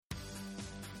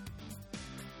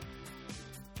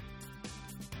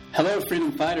Hello,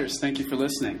 freedom fighters. Thank you for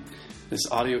listening. This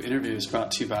audio interview is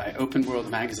brought to you by Open World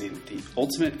Magazine, the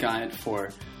ultimate guide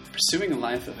for pursuing a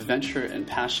life of adventure and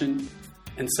passion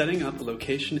and setting up a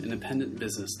location-independent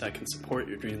business that can support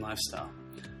your dream lifestyle.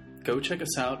 Go check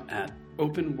us out at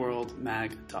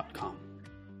openworldmag.com.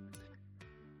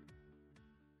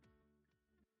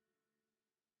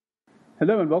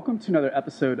 Hello and welcome to another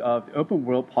episode of the Open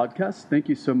World Podcast. Thank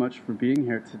you so much for being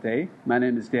here today. My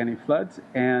name is Danny Flood,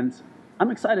 and I'm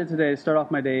excited today to start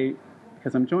off my day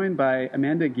because I'm joined by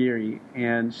Amanda Geary,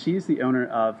 and she's the owner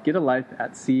of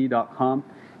getalifeatsea.com,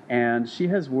 and she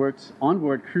has worked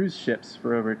onboard cruise ships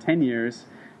for over 10 years.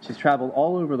 She's traveled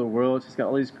all over the world. She's got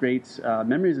all these great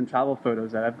memories and travel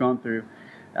photos that I've gone through.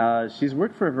 She's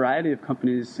worked for a variety of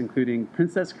companies, including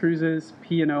Princess Cruises,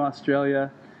 P&O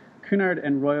Australia, Cunard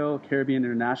Royal Caribbean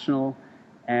International,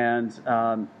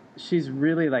 and she's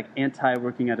really like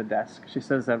anti-working at a desk. She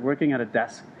says that working at a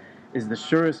desk is the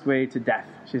surest way to death.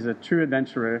 She's a true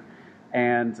adventurer,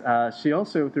 and she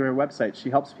also, through her website, she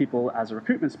helps people as a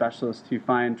recruitment specialist to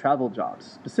find travel jobs,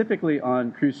 specifically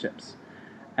on cruise ships.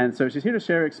 And so she's here to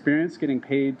share her experience getting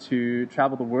paid to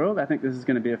travel the world. I think this is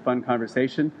going to be a fun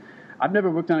conversation. I've never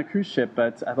worked on a cruise ship,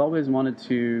 but I've always wanted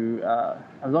to,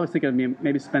 I was always thinking of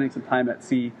maybe spending some time at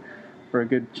sea for a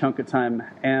good chunk of time.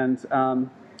 And so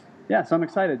I'm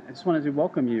excited. I just wanted to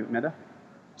welcome you, Amanda.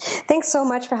 Thanks so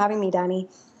much for having me, Danny.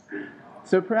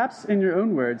 So perhaps in your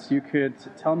own words, you could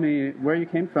tell me where you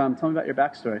came from. Tell me about your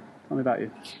backstory. Tell me about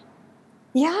you.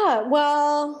 Yeah,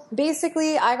 well,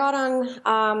 basically I got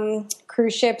on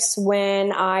cruise ships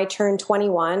when I turned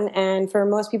 21. And for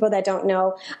most people that don't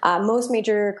know, most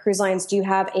major cruise lines do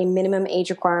have a minimum age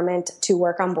requirement to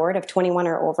work on board of 21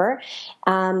 or over.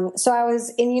 So I was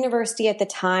in university at the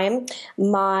time.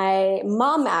 My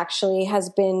mom actually has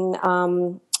been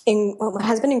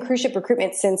in cruise ship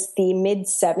recruitment since the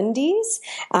mid-70s,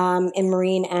 in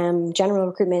marine and general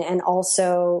recruitment and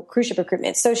also cruise ship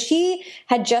recruitment. So she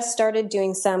had just started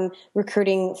doing some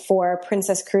recruiting for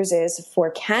Princess Cruises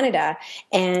for Canada.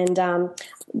 And,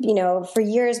 for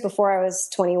years before I was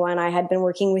 21, I had been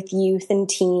working with youth and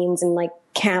teens and like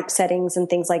camp settings and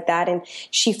things like that. And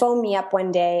she phoned me up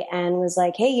one day and was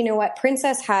like, hey, you know what?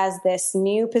 Princess has this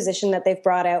new position that they've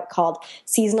brought out called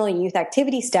seasonal youth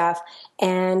activity staff.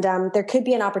 And there could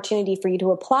be an opportunity for you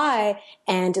to apply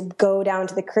and go down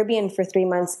to the Caribbean for 3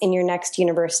 months in your next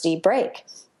university break.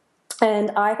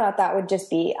 And I thought that would just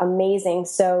be amazing.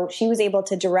 So she was able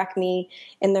to direct me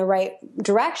in the right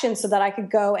direction so that I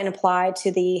could go and apply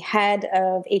to the head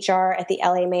of HR at the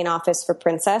LA main office for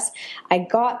Princess. I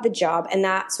got the job, and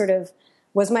that sort of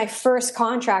was my first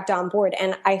contract on board.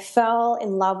 And I fell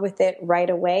in love with it right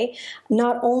away,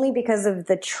 not only because of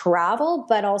the travel,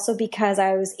 but also because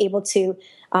I was able to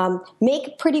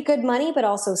make pretty good money, but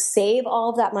also save all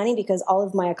of that money because all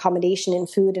of my accommodation and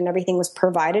food and everything was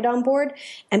provided on board.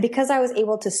 And because I was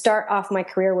able to start off my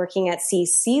career working at sea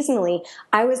seasonally,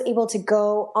 I was able to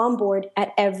go on board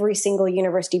at every single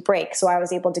university break. So I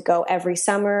was able to go every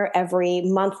summer, every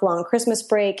month-long Christmas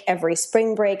break, every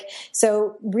spring break.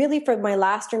 So really for my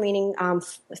last remaining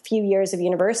few years of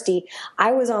university,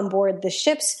 I was on board the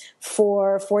ships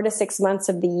for 4 to 6 months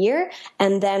of the year.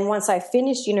 And then once I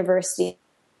finished university,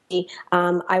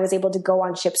 I was able to go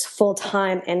on ships full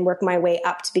time and work my way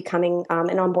up to becoming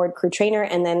an onboard crew trainer.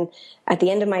 And then at the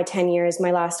end of my 10 years,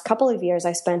 my last couple of years,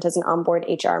 I spent as an onboard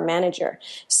HR manager.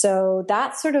 So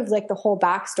that's sort of like the whole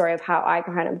backstory of how I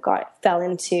kind of fell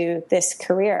into this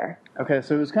career. Okay,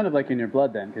 so it was kind of like in your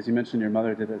blood then, because you mentioned your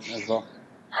mother did it as well.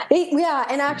 Yeah,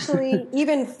 and actually,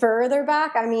 even further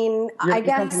back, I mean, I guess...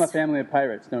 You come from a family of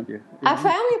pirates, don't you? A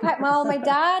family of pirates. Well, my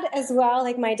dad as well.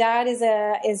 Like, my dad is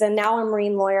a now a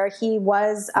marine lawyer. He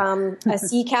was a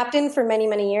sea captain for many,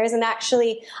 many years. And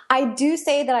actually, I do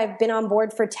say that I've been on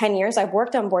board for 10 years. I've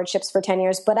worked on board ships for 10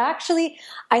 years. But actually,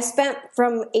 I spent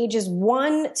from ages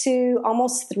 1 to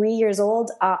almost 3 years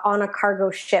old on a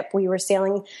cargo ship. We were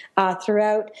sailing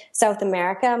throughout South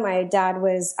America. My dad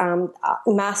was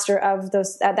master of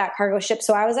that cargo ship.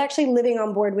 So I was actually living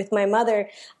on board with my mother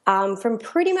from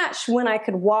pretty much when I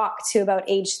could walk to about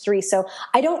age 3. So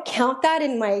I don't count that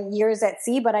in my years at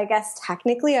sea, but I guess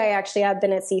technically I actually have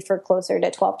been at sea for closer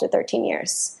to 12 to 13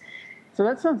 years. So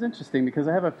that sounds interesting because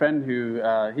I have a friend who,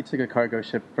 he took a cargo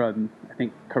ship from, I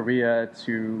think, Korea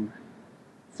to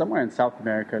somewhere in South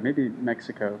America, maybe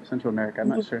Mexico, Central America, I'm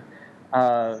not sure.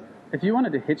 If you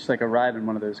wanted to hitch like a ride on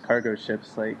one of those cargo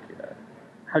ships, like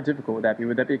how difficult would that be?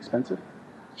 Would that be expensive?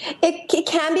 It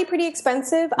can be pretty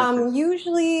expensive.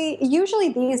 Usually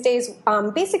these days,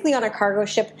 basically on a cargo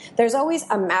ship, there's always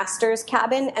a master's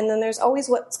cabin, and then there's always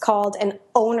what's called an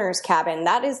owner's cabin.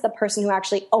 That is the person who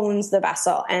actually owns the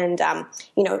vessel and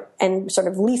and sort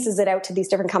of leases it out to these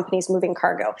different companies moving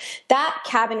cargo. That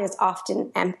cabin is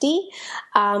often empty.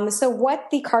 So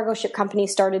what the cargo ship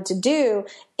companies started to do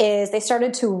is they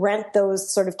started to rent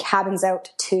those sort of cabins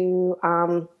out to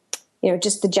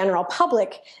just the general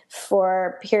public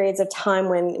for periods of time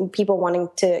when people wanting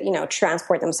to,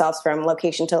 transport themselves from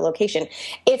location to location.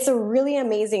 It's a really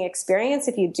amazing experience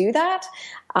if you do that,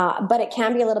 but it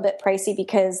can be a little bit pricey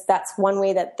because that's one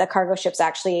way that the cargo ship's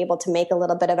actually able to make a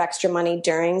little bit of extra money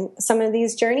during some of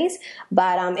these journeys.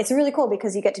 But it's really cool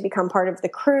because you get to become part of the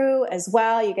crew as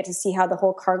well. You get to see how the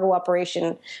whole cargo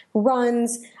operation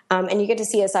runs, and you get to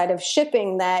see a side of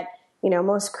shipping that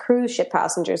most cruise ship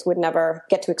passengers would never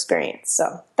get to experience.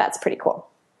 So that's pretty cool.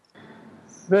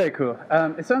 Very cool.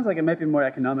 It sounds like it might be more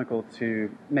economical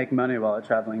to make money while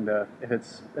traveling, though, if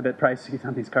it's a bit pricey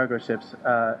on these cargo ships.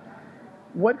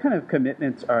 What kind of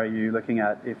commitments are you looking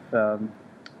at if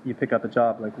you pick up a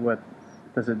job? Like, what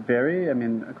does it vary? I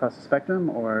mean, across the spectrum,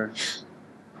 or?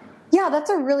 Yeah, that's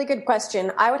a really good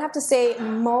question. I would have to say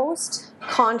most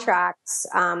contracts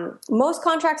on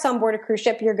board a cruise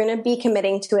ship, you're going to be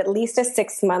committing to at least a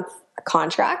 6-month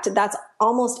contract. That's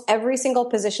almost every single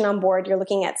position on board. You're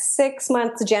looking at 6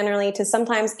 months generally to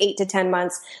sometimes 8 to 10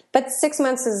 months, but 6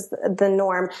 months is the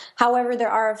norm. However, there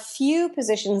are a few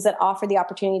positions that offer the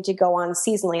opportunity to go on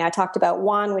seasonally. I talked about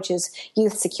one, which is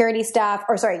youth activity staff.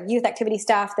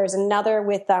 There's another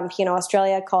with P&O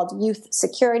Australia called youth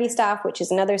security staff, which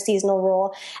is another seasonal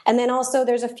role. And then also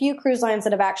there's a few cruise lines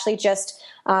that have actually just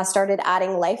started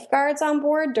adding lifeguards on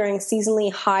board during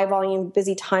seasonally high volume,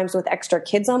 busy times with extra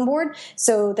kids on board.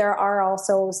 So there are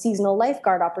also seasonal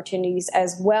lifeguard opportunities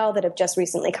as well that have just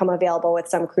recently come available with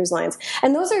some cruise lines.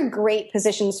 And those are great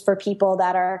positions for people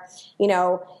that are,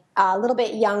 a little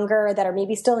bit younger, that are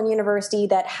maybe still in university,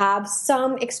 that have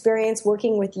some experience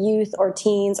working with youth or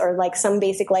teens or like some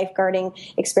basic lifeguarding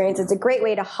experience. It's a great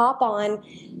way to hop on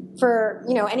for,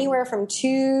 anywhere from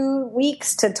 2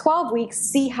 weeks to 12 weeks,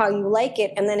 see how you like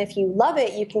it. And then if you love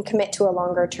it, you can commit to a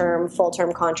longer term,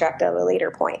 full-term contract at a later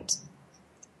point.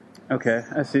 Okay,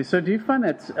 I see. So do you find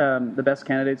that the best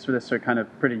candidates for this are kind of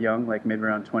pretty young, like maybe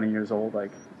around 20 years old,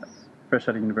 like fresh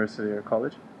out of university or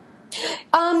college?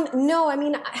 No, I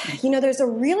mean, there's a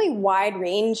really wide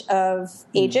range of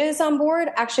ages on board.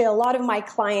 Actually, a lot of my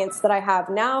clients that I have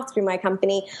now through my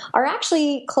company are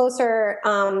actually closer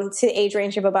to the age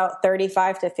range of about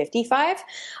 35 to 55.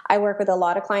 I work with a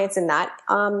lot of clients in that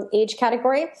age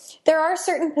category. There are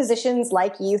certain positions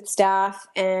like youth staff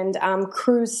and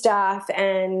cruise staff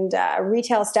and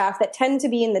retail staff that tend to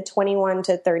be in the 21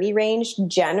 to 30 range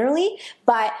generally,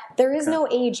 but there is no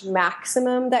age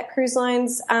maximum that cruise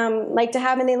lines like to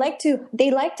have, and they like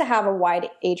to have a wide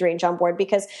age range on board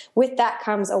because with that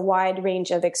comes a wide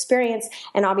range of experience,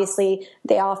 and obviously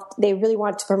they really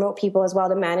want to promote people as well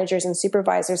to managers and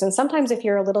supervisors, and sometimes if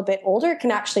you're a little bit older, it can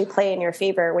actually play in your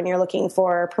favor when you're looking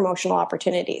for promotional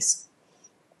opportunities.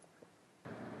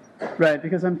 Right,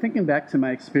 because I'm thinking back to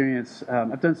my experience.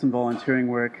 I've done some volunteering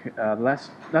work. The last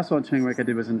volunteering work I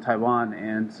did was in Taiwan,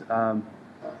 and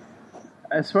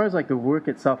as far as like the work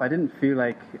itself, I didn't feel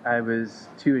like I was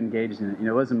too engaged in it.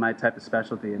 It wasn't my type of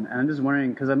specialty. And I'm just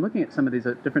wondering, because I'm looking at some of these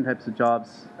different types of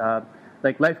jobs,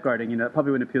 like lifeguarding, it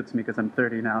probably wouldn't appeal to me because I'm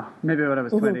 30 now. Maybe when I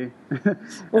was 20.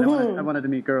 And I wanted to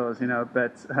meet girls,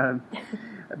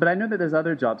 but I know that there's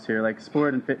other jobs here, like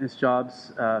sport and fitness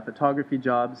jobs, photography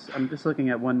jobs. I'm just looking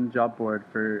at one job board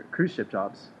for cruise ship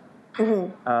jobs.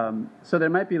 So there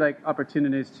might be like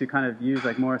opportunities to kind of use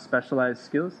like more specialized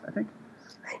skills, I think.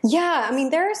 Yeah, I mean,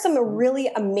 there are some really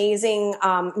amazing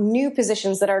new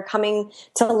positions that are coming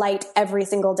to light every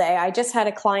single day. I just had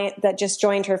a client that just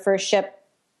joined her first ship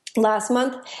last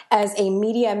month as a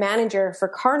media manager for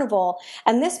Carnival.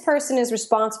 And this person is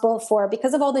responsible for,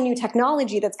 because of all the new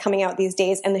technology that's coming out these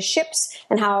days and the ships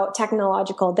and how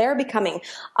technological they're becoming.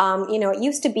 It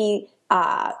used to be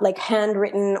like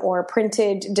handwritten or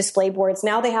printed display boards.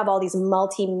 Now they have all these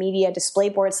multimedia display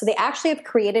boards. So they actually have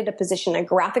created a position, a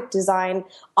graphic design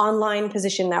online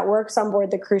position that works on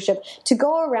board the cruise ship to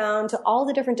go around to all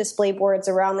the different display boards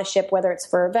around the ship, whether it's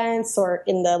for events or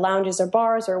in the lounges or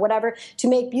bars or whatever, to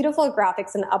make beautiful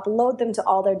graphics and upload them to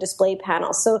all their display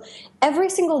panels. So every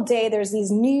single day there's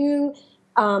these new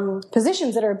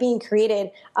positions that are being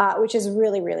created, which is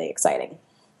really, really exciting.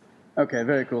 Okay,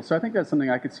 very cool. So I think that's something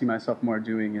I could see myself more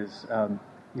doing is,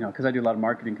 because I do a lot of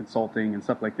marketing consulting and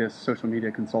stuff like this, social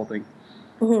media consulting.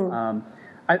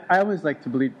 I always like to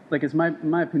believe, like it's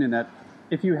my opinion that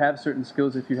if you have certain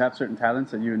skills, if you have certain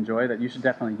talents that you enjoy, that you should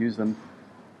definitely use them.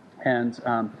 And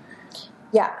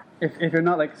yeah. If you're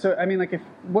not like, so I mean, like,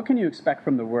 what can you expect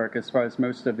from the work as far as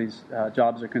most of these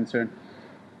jobs are concerned?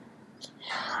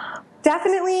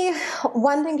 Definitely,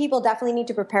 one thing people definitely need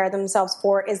to prepare themselves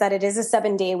for is that it is a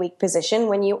 7-day-a-week position.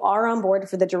 When you are on board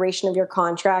for the duration of your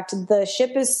contract, the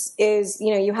ship is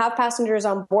you have passengers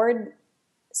on board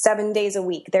 7 days a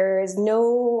week. There is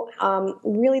no,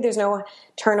 there's no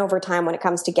turnover time when it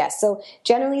comes to guests. So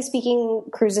generally speaking,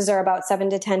 cruises are about 7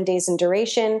 to 10 days in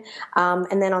duration.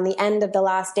 And then on the end of the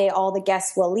last day, all the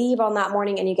guests will leave on that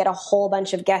morning and you get a whole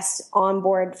bunch of guests on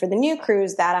board for the new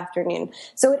cruise that afternoon.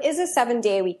 So it is a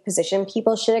 7-day-a-week position.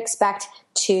 People should expect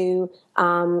to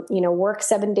work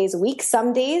 7 days a week.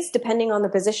 Some days, depending on the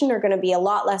position, are going to be a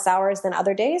lot less hours than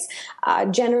other days.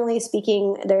 Generally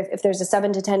speaking, if there's a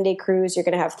 7 to 10 day cruise, you're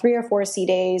going to have 3 or 4 sea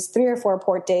days, 3 or 4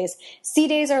 port days. Sea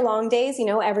days are long days.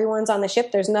 Everyone's on the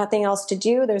ship. There's nothing else to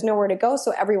do. There's nowhere to go.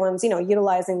 So everyone's,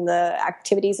 utilizing the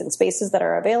activities and spaces that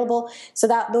are available. So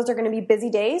those are going to be busy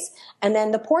days. And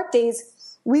then the port days,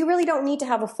 we really don't need to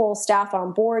have a full staff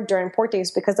on board during port days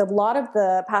because a lot of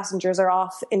the passengers are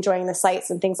off enjoying the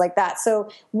sights and things like that. So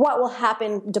what will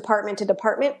happen department to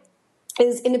department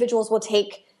is individuals will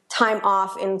take time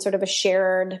off in sort of a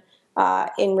shared,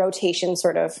 in rotation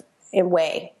sort of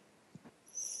way.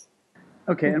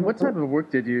 Okay, and what type of work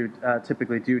did you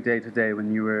typically do day to day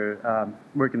when you were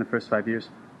working the first 5 years?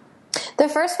 The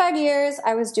first 5 years,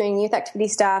 I was doing youth activity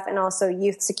staff and also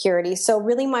youth security. So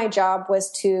really my job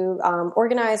was to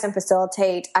organize and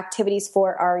facilitate activities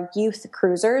for our youth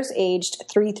cruisers aged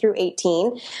 3 through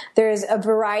 18. There's a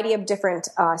variety of different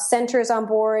centers on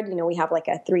board. We have like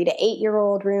a 3 to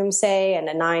 8-year-old room, say, and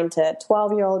a 9 to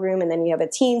 12-year-old room, and then you have a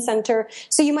teen center.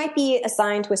 So you might be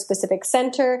assigned to a specific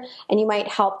center, and you might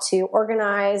help to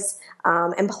organize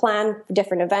and plan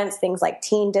different events, things like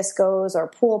teen discos or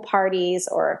pool parties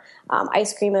or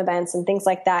ice cream events and things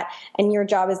like that. And your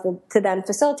job is to then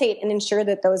facilitate and ensure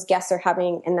that those guests are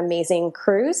having an amazing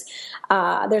cruise.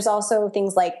 There's also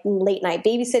things like late night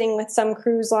babysitting with some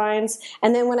cruise lines.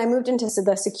 And then when I moved into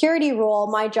the security role,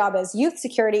 my job as youth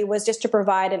security was just to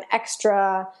provide an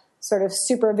extra sort of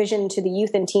supervision to the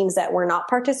youth and teens that were not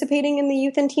participating in the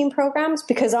youth and teen programs.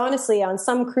 Because honestly, on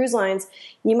some cruise lines,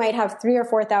 you might have 3,000 or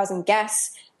 4,000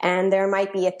 guests, and there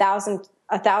might be 1,000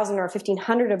 or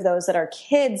 1,500 of those that are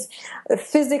kids.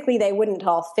 Physically, they wouldn't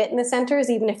all fit in the centers,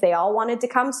 even if they all wanted to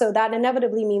come. So that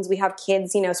inevitably means we have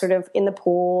kids, sort of in the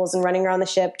pools and running around the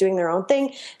ship, doing their own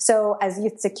thing. So as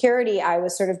youth security, I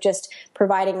was sort of just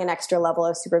providing an extra level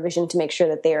of supervision to make sure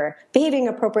that they are behaving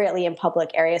appropriately in public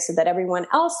areas so that everyone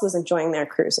else was enjoying their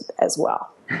cruise as well.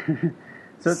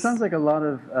 So it sounds like a lot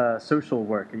of social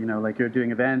work, like you're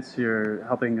doing events, you're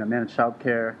helping manage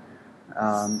childcare.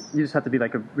 You just have to be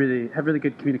have really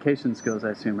good communication skills, I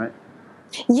assume, right?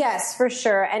 Yes, for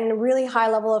sure. And a really high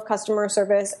level of customer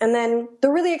service. And then the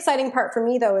really exciting part for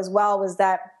me, though, as well, was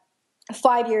that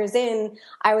 5 years in,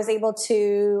 I was able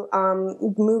to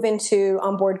move into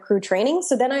onboard crew training.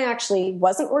 So then I actually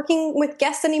wasn't working with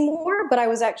guests anymore, but I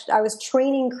was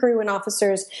training crew and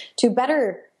officers to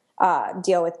better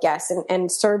deal with guests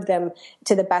and serve them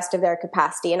to the best of their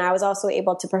capacity. And I was also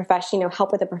able to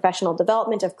help with the professional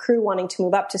development of crew wanting to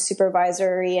move up to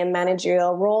supervisory and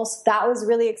managerial roles. That was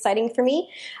really exciting for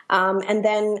me. And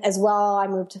then as well, I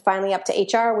moved finally up to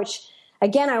HR, which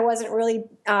again, I wasn't really,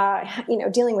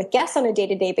 dealing with guests on a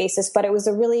day-to-day basis, but it was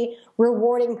a really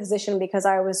rewarding position because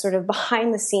I was sort of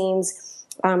behind the scenes,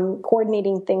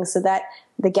 coordinating things so that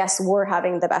the guests were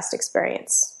having the best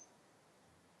experience.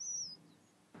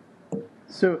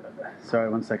 So, sorry,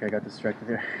 one sec, I got distracted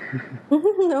here.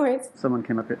 No worries. Someone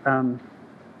came up here.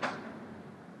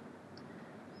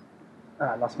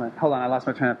 I lost my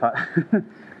train of thought.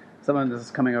 Someone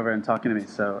is coming over and talking to me.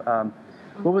 So,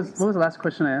 what was the last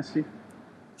question I asked you?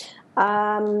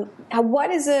 What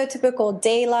is a typical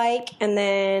day like? And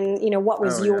then, what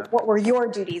were your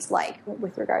duties like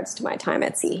with regards to my time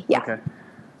at sea? Yeah. Okay.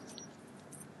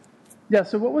 Yeah,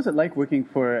 so what was it like working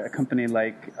for a company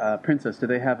like Princess? Do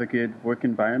they have a good work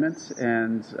environment?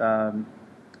 And,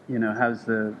 how's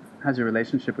your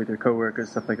relationship with your coworkers,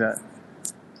 stuff like that?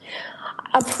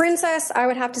 A Princess, I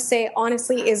would have to say,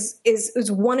 honestly, is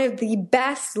one of the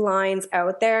best lines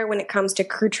out there when it comes to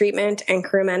crew treatment and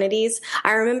crew amenities.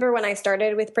 I remember when I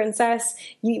started with Princess,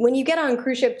 when you get on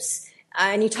cruise ships,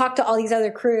 and you talk to all these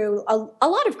other crew, a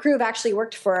lot of crew have actually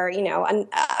worked for,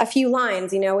 a few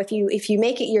lines. If you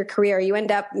make it your career, you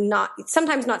end up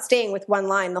sometimes not staying with one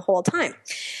line the whole time.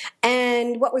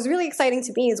 And what was really exciting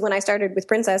to me is when I started with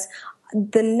Princess,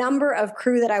 the number of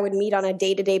crew that I would meet on a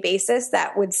day-to-day basis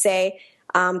that would say,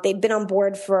 They'd been on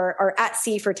board or at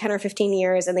sea for 10 or 15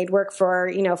 years, and they'd work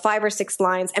for, 5 or 6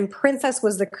 lines. And Princess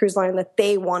was the cruise line that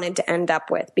they wanted to end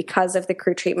up with because of the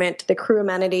crew treatment, the crew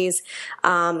amenities,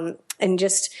 and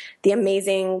just the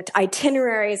amazing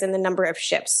itineraries and the number of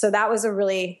ships. So that was a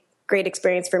really great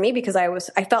experience for me because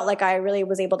I felt like I really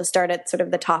was able to start at sort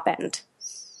of the top end.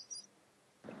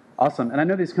 Awesome. And I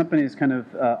know these companies kind of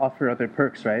offer other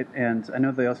perks, right? And I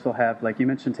know they also have, like you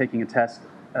mentioned, taking a test.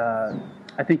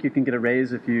 I think you can get a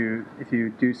raise if you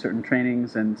do certain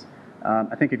trainings, and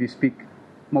I think if you speak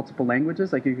multiple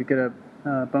languages, like you could get a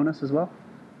bonus as well.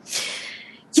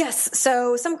 Yes.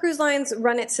 So some cruise lines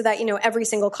run it so that, every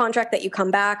single contract that you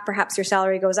come back, perhaps your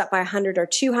salary goes up by 100 or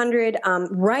 200.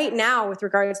 Right now, with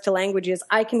regards to languages,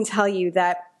 I can tell you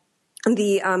that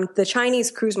the Chinese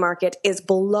cruise market is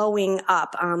blowing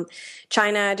up.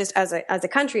 China, just as a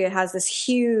country, it has this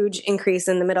huge increase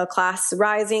in the middle class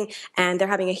rising, and they're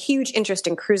having a huge interest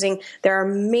in cruising. There are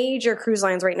major cruise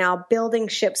lines right now building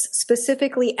ships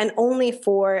specifically and only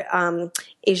for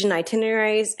Asian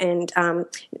itineraries and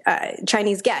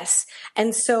Chinese guests.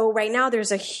 And so right now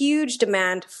there's a huge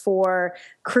demand for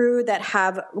crew that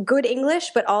have good English,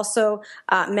 but also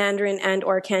Mandarin and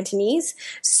or Cantonese.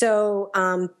 So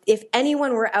if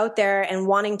anyone were out there and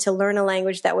wanting to learn a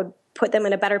language that would put them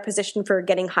in a better position for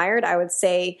getting hired, I would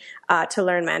say to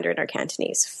learn Mandarin or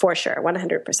Cantonese, for sure,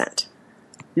 100%.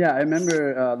 Yeah, I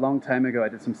remember a long time ago I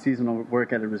did some seasonal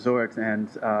work at a resort, and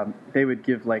they would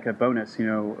give like a bonus,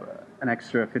 an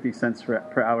extra 50 cents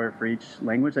per hour for each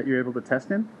language that you're able to test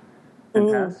in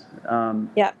and pass.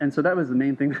 Yeah. And so that was the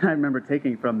main thing that I remember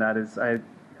taking from that is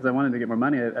because I wanted to get more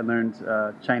money, I learned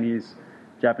Chinese,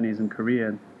 Japanese, and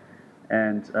Korean,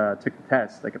 and took the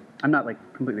test. Like I'm not like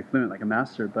completely fluent like a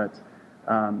master, but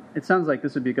it sounds like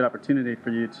this would be a good opportunity for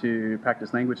you to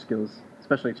practice language skills,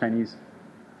 especially Chinese.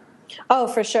 Oh,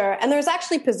 for sure. And there's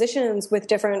actually positions with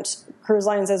different cruise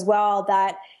lines as well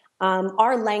that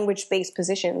are language-based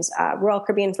positions. Royal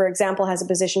Caribbean, for example, has a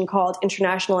position called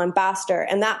International Ambassador,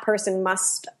 and that person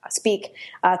must speak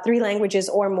 3 languages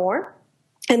or more.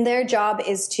 And their job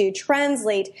is to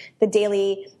translate the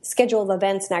daily schedule of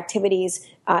events and activities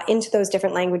into those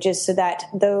different languages so that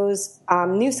those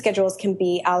new schedules can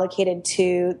be allocated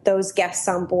to those guests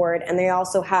on board. And they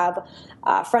also have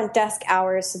front desk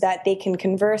hours so that they can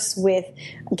converse with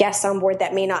guests on board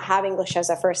that may not have English as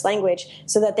a first language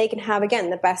so that they can have,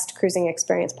 again, the best cruising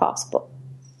experience possible.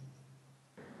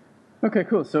 Okay,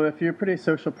 cool. So if you're a pretty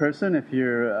social person, if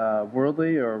you're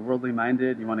worldly or worldly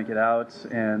minded, you want to get out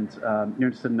and you're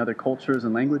interested in other cultures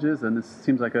and languages, then this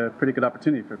seems like a pretty good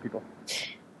opportunity for people.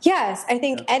 Yes, I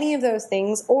think any of those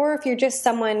things, or if you're just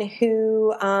someone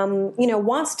who,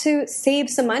 wants to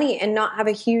save some money and not have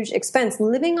a huge expense.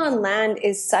 Living on land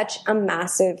is such a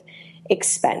massive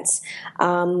expense.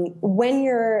 When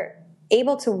you're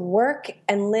able to work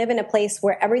and live in a place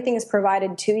where everything is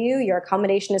provided to you, your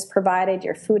accommodation is provided,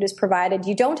 your food is provided,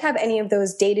 you don't have any of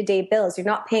those day-to-day bills. You're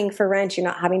not paying for rent, you're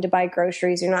not having to buy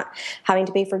groceries, you're not having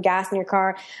to pay for gas in your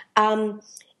car.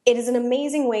 It is an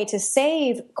amazing way to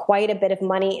save quite a bit of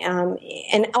money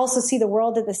and also see the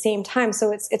world at the same time.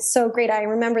 So it's so great. I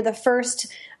remember the first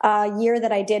year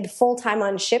that I did full-time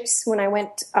on ships when I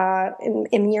went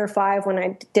in year 5 when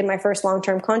I did my first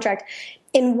long-term contract.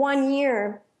 In 1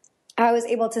 year, I was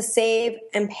able to save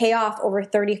and pay off over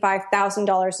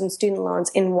 $35,000 in student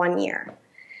loans in 1 year.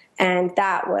 And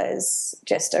that was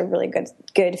just a really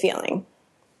good feeling.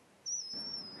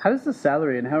 How does the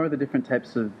salary and how are the different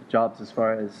types of jobs as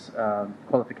far as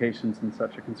qualifications and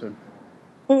such are concerned?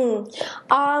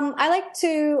 I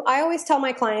always tell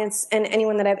my clients and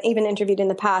anyone that I've even interviewed in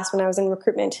the past when I was in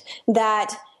recruitment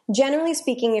that generally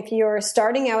speaking, if you're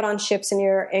starting out on ships and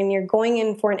you're going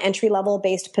in for an entry-level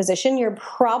based position, you're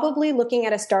probably looking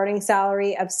at a starting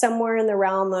salary of somewhere in the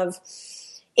realm of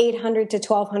 $800 to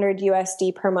 $1,200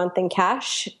 USD per month in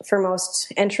cash for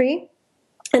most entry.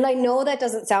 And I know that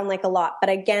doesn't sound like a lot, but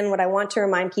again, what I want to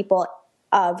remind people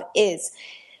of is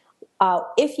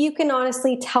if you can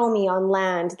honestly tell me on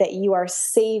land that you are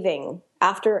saving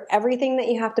after everything that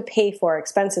you have to pay for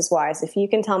expenses-wise, if you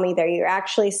can tell me that you're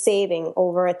actually saving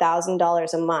over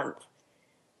 $1,000 a month,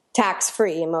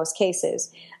 tax-free in most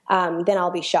cases, then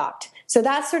I'll be shocked. So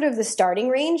that's sort of the starting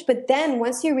range. But then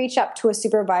once you reach up to a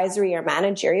supervisory or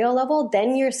managerial level,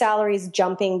 then your salary is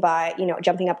jumping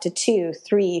up to 2,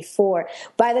 3, 4.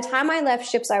 By the time I left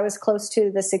ships, I was close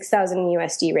to the 6,000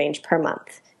 USD range per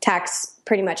month.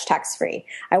 Pretty much tax-free.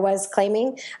 I was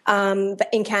claiming. But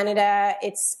in Canada,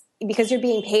 it's because you're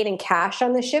being paid in cash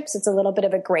on the ships, it's a little bit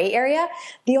of a gray area.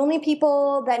 The only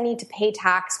people that need to pay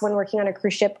tax when working on a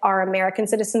cruise ship are American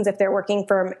citizens if they're working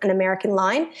for an American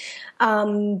line.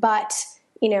 But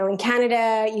in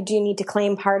Canada, you do need to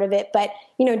claim part of it. But,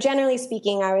 generally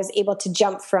speaking, I was able to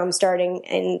jump from starting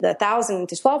in the 1,000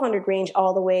 to 1,200 range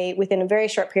all the way within a very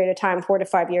short period of time, 4 to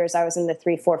 5 years, I was in the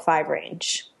 3, 4, 5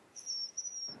 range.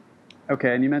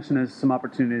 Okay, and you mentioned there's some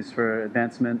opportunities for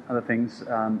advancement, other things.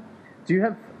 Do you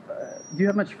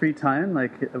have much free time,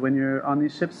 like when you're on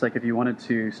these ships? Like if you wanted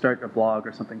to start a blog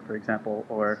or something, for example,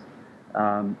 or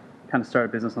kind of start a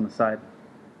business on the side?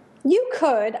 You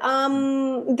could.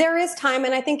 There is time,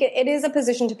 and I think it is a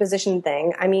position-to-position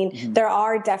thing. I mean, there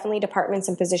are definitely departments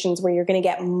and positions where you're going to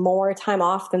get more time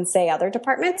off than, say, other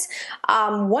departments.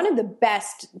 One of the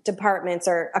best departments,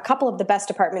 or a couple of the best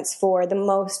departments for the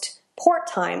most port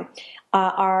time,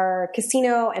 are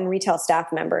casino and retail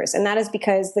staff members. And that is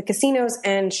because the casinos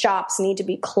and shops need to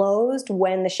be closed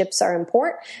when the ships are in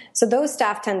port. So those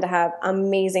staff tend to have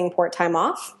amazing port time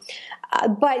off.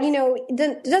 But,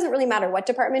 it doesn't really matter what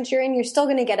department you're in. You're still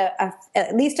going to get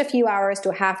at least a few hours to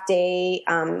a half day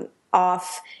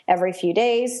off every few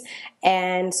days.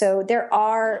 And so there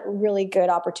are really good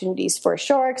opportunities for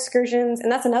shore excursions.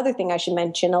 And that's another thing I should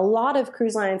mention. A lot of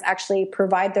cruise lines actually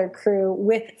provide their crew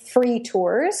with free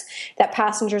tours that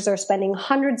passengers are spending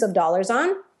hundreds of dollars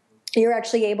on. You're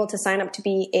actually able to sign up to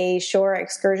be a shore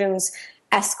excursions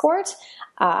escort.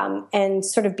 And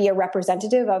sort of be a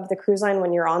representative of the cruise line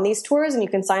when you're on these tours, and you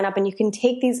can sign up and you can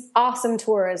take these awesome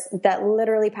tours that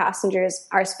literally passengers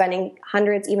are spending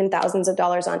hundreds, even thousands of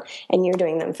dollars on, and you're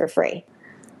doing them for free.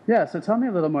 Yeah, so tell me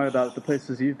a little more about the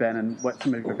places you've been and what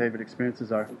some of your favorite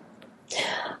experiences are.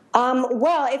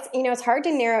 Well, it's hard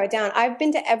to narrow it down. I've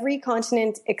been to every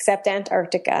continent except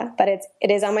Antarctica, but it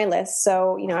is on my list.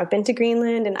 So, I've been to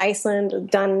Greenland and Iceland,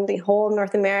 done the whole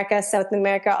North America, South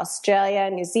America, Australia,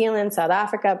 New Zealand, South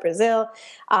Africa, Brazil,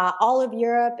 all of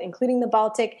Europe, including the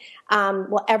Baltic,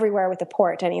 everywhere with a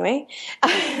port anyway.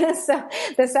 So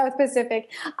the South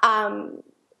Pacific,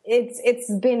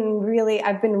 I've been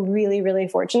really, really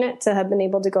fortunate to have been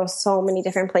able to go so many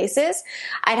different places.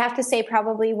 I'd have to say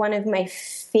probably one of my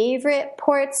favorite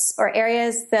ports or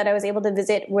areas that I was able to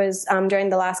visit was during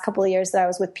the last couple of years that I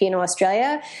was with P&O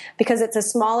Australia, because it's a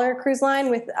smaller cruise line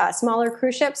with smaller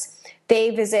cruise ships. They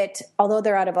visit, although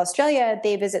they're out of Australia,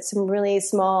 they visit some really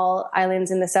small islands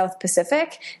in the South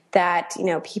Pacific that,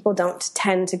 people don't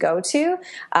tend to go to,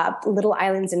 little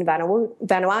islands in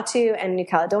Vanuatu and New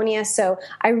Caledonia. So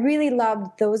I really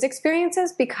loved those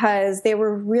experiences because they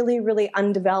were really, really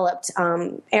undeveloped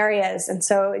areas. And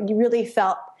so you really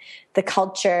felt the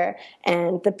culture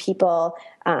and the people.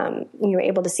 You were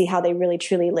able to see how they really,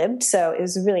 truly lived. So it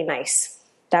was really nice.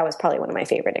 That was probably one of my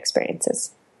favorite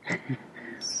experiences.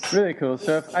 Really cool.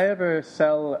 So if I ever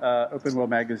sell Open World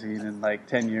magazine in like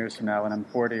 10 years from now when I'm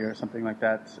 40 or something like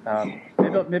that,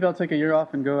 maybe I'll take a year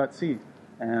off and go at sea.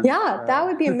 And, that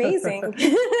would be amazing.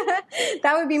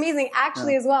 That would be amazing.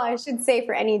 Actually, as well, I should say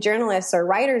for any journalists or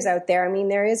writers out there, I mean,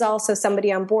 there is also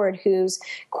somebody on board who's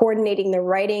coordinating the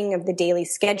writing of the daily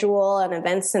schedule and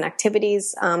events and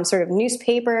activities, sort of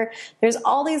newspaper. There's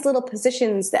all these little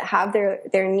positions that have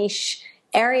their niche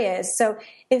areas. So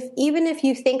even if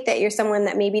you think that you're someone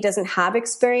that maybe doesn't have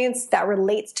experience that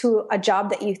relates to a job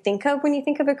that you think of when you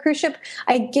think of a cruise ship,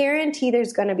 I guarantee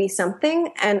there's going to be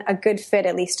something and a good fit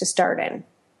at least to start in.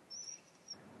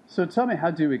 So tell me,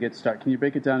 how do we get started? Can you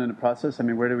break it down in a process? I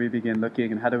mean, where do we begin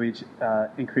looking, and how do we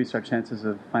increase our chances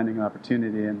of finding an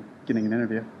opportunity and getting an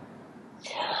interview?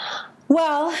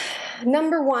 Well,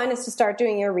 number one is to start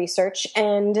doing your research.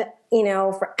 And,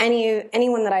 for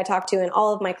anyone that I talk to and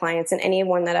all of my clients and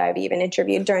anyone that I've even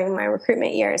interviewed during my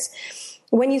recruitment years,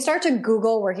 when you start to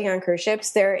Google working on cruise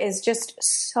ships, there is just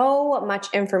so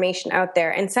much information out there.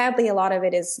 And sadly, a lot of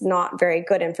it is not very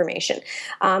good information.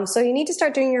 So you need to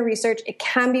start doing your research. It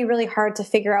can be really hard to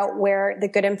figure out where the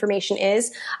good information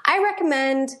is. I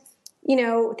recommend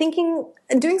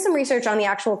doing some research on the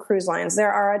actual cruise lines.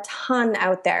 There are a ton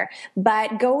out there,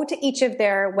 but go to each of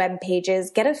their web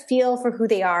pages, get a feel for who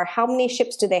they are, how many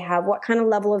ships do they have, what kind of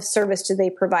level of service do they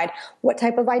provide, what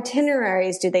type of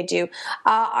itineraries do they do,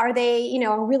 are they,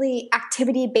 a really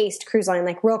activity-based cruise line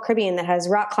like Royal Caribbean that has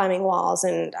rock climbing walls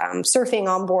and surfing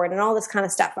on board and all this kind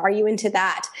of stuff. Are you into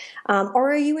that?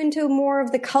 Or are you into more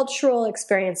of the cultural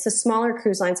experience, the smaller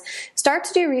cruise lines? Start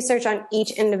to do research on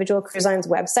each individual cruise line's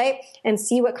website and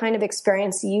see what kind of experience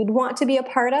you'd want to be a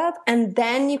part of. And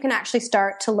then you can actually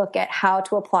start to look at how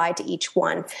to apply to each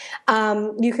one.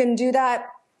 You can do that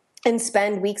and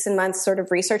spend weeks and months sort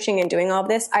of researching and doing all of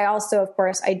this. I also, of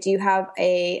course, I do have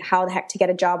a How the Heck to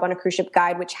Get a Job on a Cruise Ship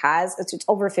guide, which it's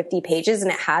over 50 pages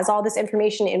and it has all this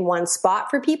information in one spot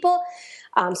for people.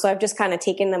 So I've just kind of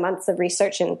taken the months of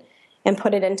research and and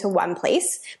put it into one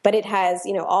place, but it has,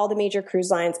 all the major cruise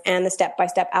lines and the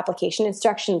step-by-step application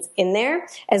instructions in there,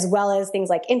 as well as things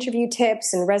like interview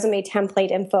tips and resume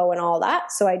template info and all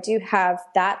that. So I do have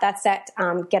that. That's at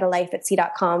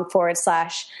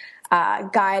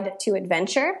getalifeatsea.com/guide to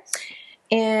adventure.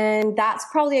 And that's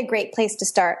probably a great place to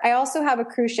start. I also have a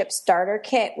cruise ship starter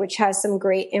kit, which has some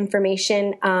great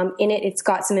information in it. It's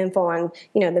got some info on,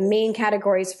 the main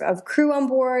categories of crew on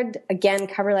board, again,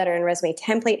 cover letter and resume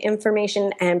template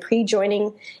information and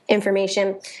pre-joining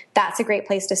information. That's a great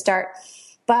place to start.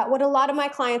 But what a lot of my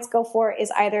clients go for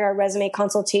is either a resume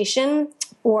consultation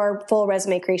or full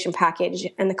resume creation package.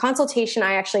 And the consultation,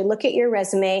 I actually look at your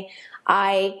resume,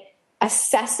 I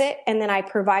assess it, and then I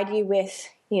provide you with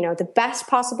the best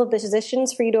possible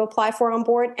positions for you to apply for on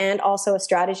board, and also a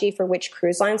strategy for which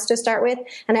cruise lines to start with.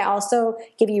 And I also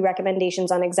give you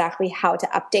recommendations on exactly how to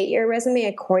update your resume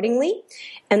accordingly.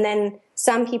 And then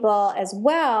some people as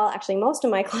well, actually most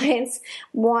of my clients,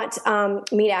 want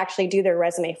me to actually do their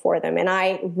resume for them. And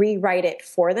I rewrite it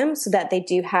for them so that they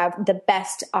do have the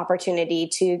best opportunity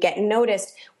to get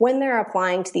noticed when they're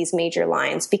applying to these major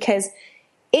lines, because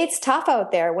it's tough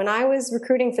out there. When I was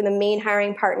recruiting for the main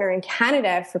hiring partner in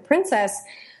Canada for Princess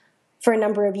for a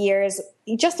number of years,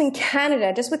 just in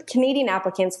Canada, just with Canadian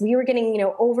applicants, we were getting,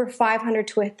 over 500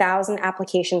 to 1,000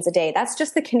 applications a day. That's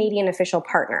just the Canadian official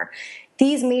partner.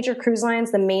 These major cruise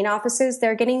lines, the main offices,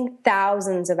 they're getting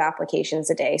thousands of applications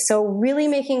a day. So really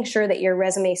making sure that your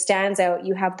resume stands out,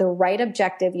 you have the right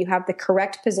objective, you have the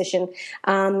correct position,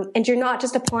 and you're not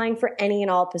just applying for any and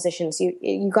all positions.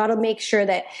 You got to make sure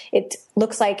that it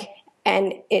looks like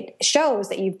and it shows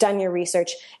that you've done your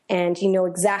research and you know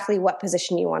exactly what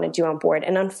position you want to do on board.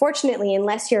 And unfortunately,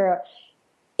 unless you're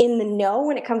in the know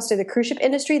when it comes to the cruise ship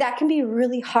industry, that can be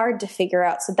really hard to figure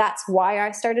out. So that's why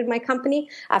I started my company.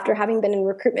 After having been in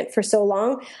recruitment for so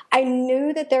long, I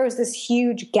knew that there was this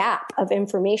huge gap of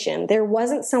information. There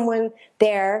wasn't someone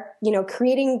there,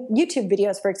 creating YouTube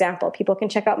videos, for example. People can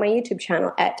check out my YouTube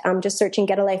channel at just searching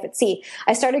Get a Life at Sea.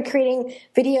 I started creating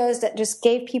videos that just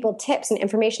gave people tips and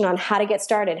information on how to get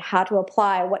started, how to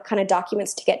apply, what kind of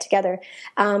documents to get together,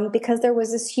 because there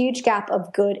was this huge gap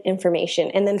of good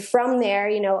information. And then from there,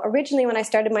 originally when I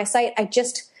started my site, I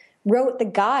just wrote the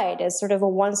guide as sort of a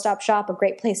one-stop shop, a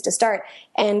great place to start.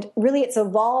 And really it's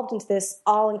evolved into this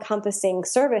all-encompassing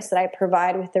service that I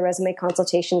provide with the resume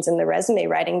consultations and the resume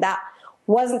writing. That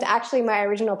wasn't actually my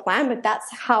original plan, but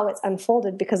that's how it's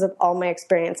unfolded because of all my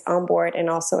experience on board and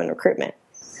also in recruitment.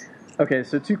 Okay,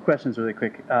 so 2 questions really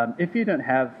quick. If you don't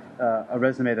have a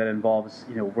resume that involves,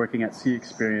 working at sea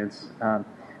experience,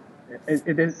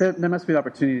 there must be an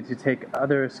opportunity to take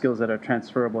other skills that are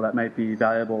transferable that might be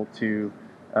valuable to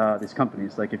these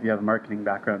companies, like if you have a marketing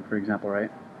background, for example,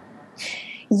 right?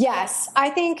 Yes. I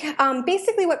think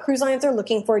basically what cruise lines are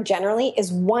looking for generally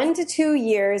is 1 to 2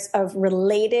 years of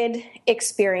related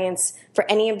experience for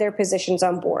any of their positions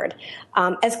on board,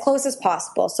 as close as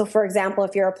possible. So, for example,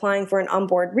 if you're applying for an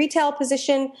onboard retail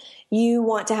position, you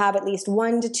want to have at least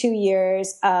 1 to 2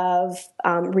 years of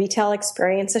retail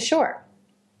experience ashore.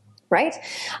 Right?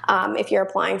 If you're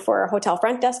applying for a hotel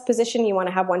front desk position, you want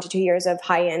to have 1 to 2 years of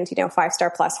high-end, 5-star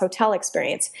plus hotel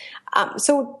experience.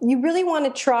 So you really want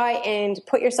to try and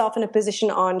put yourself in a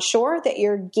position on shore that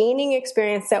you're gaining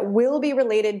experience that will be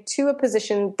related to a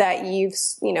position that you've,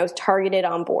 targeted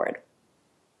on board.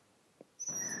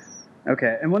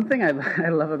 Okay, and one thing I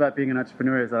love about being an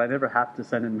entrepreneur is that I never have to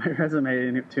send in my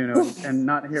resume and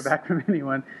not hear back from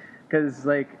anyone, because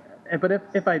but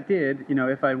if I did,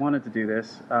 if I wanted to do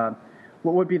this,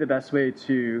 what would be the best way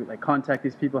to contact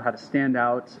these people, how to stand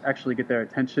out, actually get their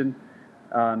attention?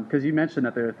 Because you mentioned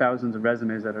that there are thousands of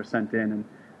resumes that are sent in and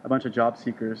a bunch of job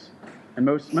seekers, and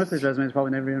most of these resumes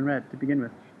probably never even read to begin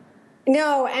with.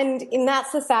 No, and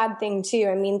that's the sad thing too.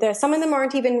 I mean, some of them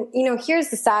aren't even, here's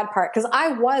the sad part, because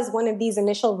I was one of these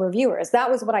initial reviewers. That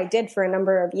was what I did for a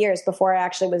number of years before I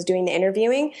actually was doing the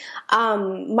interviewing.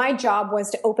 My job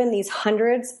was to open these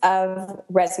hundreds of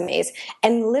resumes,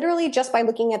 and literally just by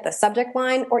looking at the subject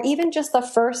line or even just the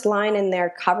first line in their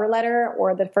cover letter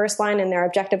or the first line in their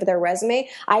objective of their resume,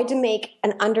 I had to make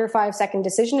an under 5-second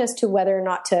decision as to whether or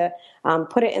not to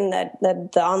put it in the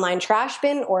online trash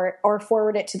bin or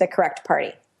forward it to the correct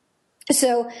party.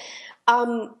 So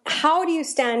how do you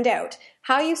stand out?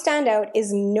 How you stand out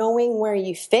is knowing where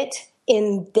you fit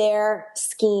in their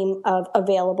scheme of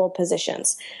available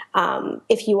positions.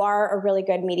 If you are a really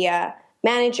good media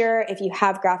manager, if you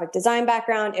have graphic design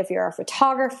background, if you're a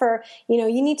photographer, you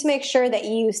need to make sure that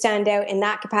you stand out in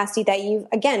that capacity, that you,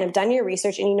 again, have done your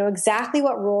research and you know exactly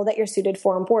what role that you're suited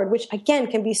for on board, which again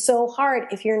can be so hard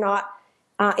if you're not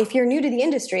if you're new to the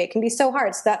industry, it can be so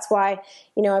hard. So that's why,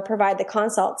 I provide the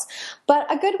consults.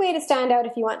 But a good way to stand out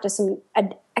if you want just some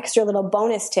extra little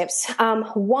bonus tips.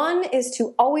 One is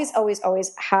to always, always,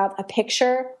 always have a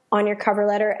picture on your cover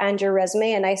letter and your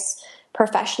resume, a nice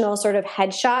professional sort of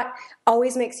headshot.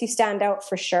 Always makes you stand out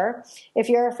for sure. If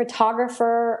you're a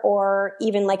photographer or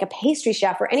even like a pastry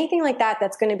chef or anything like that,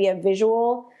 that's going to be a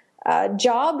visual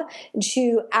job,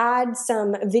 to add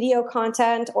some video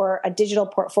content or a digital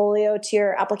portfolio to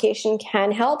your application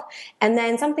can help. And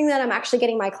then something that I'm actually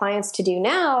getting my clients to do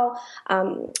now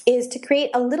is to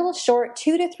create a little short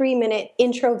 2 to 3 minute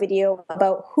intro video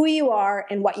about who you are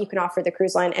and what you can offer the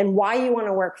cruise line and why you want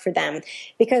to work for them,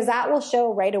 because that will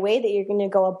show right away that you're going to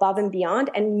go above and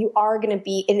beyond, and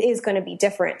it is going to be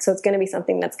different. So it's going to be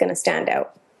something that's going to stand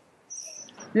out.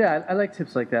 Yeah, I like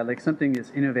tips like that, like something that's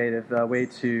innovative, a way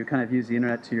to kind of use the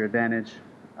internet to your advantage.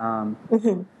 I'm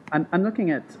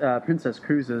looking at Princess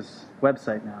Cruises'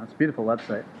 website now. It's a beautiful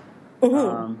website.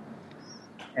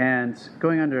 And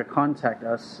going under Contact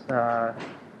Us,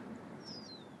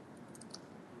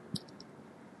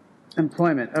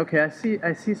 employment. Okay,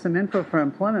 I see some info for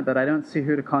employment, but I don't see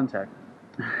who to contact.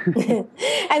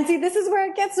 And see, this is where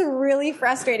it gets really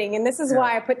frustrating. And this is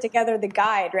why I put together the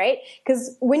guide, right?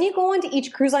 Because when you go onto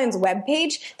each cruise line's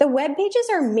webpage, the web pages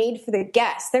are made for the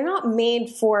guests. They're not made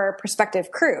for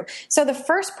prospective crew. So the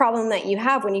first problem that you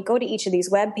have when you go to each of these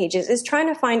web pages is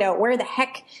trying to find out where the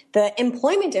heck the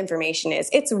employment information is.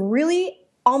 It's really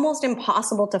almost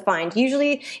impossible to find.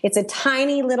 Usually it's a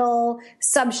tiny little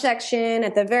subsection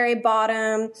at the very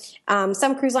bottom.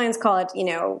 Some cruise lines call it,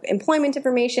 employment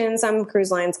information. Some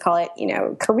cruise lines call it,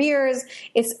 careers.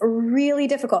 It's really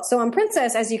difficult. So on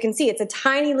Princess, as you can see, it's a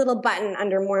tiny little button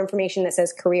under more information that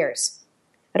says careers.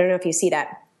 I don't know if you see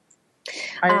that.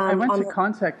 I went to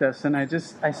Contact Us and I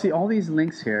see all these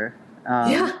links here.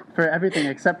 For everything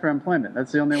except for employment.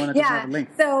 That's the only one that doesn't have a link.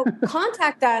 So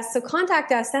Contact Us,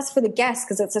 that's for the guests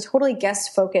because it's a totally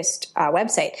guest-focused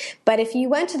website. But if you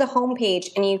went to the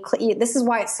homepage and this is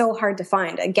why it's so hard to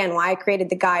find. Again, why I created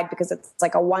the guide, because it's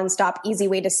like a one-stop, easy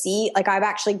way to see. Like I've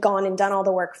actually gone and done all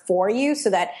the work for you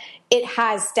so that it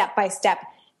has step-by-step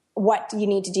what you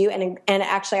need to do. And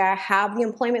actually I have the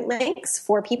employment links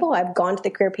for people. I've gone to the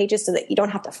career pages so that you don't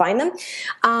have to find them.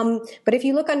 But if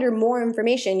you look under more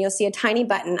information, you'll see a tiny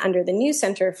button under the news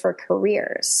center for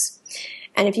careers.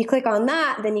 And if you click on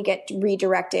that, then you get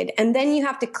redirected. And then you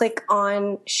have to click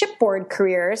on shipboard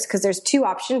careers because there's two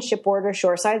options, shipboard or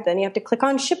shoreside. Then you have to click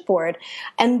on shipboard.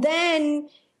 And then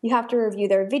you have to review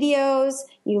their videos.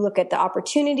 You look at the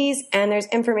opportunities, and there's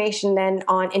information then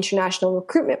on international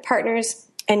recruitment partners.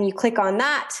 And you click on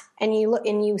that and you look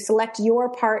and you select your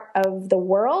part of the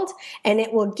world, and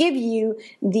it will give you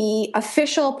the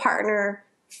official partner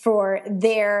for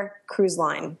their cruise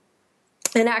line.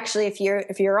 And actually, if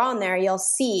you're on there, you'll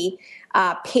see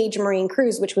Page Marine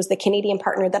Cruise, which was the Canadian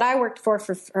partner that I worked for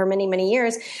many, many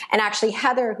years. And actually,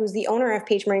 Heather, who's the owner of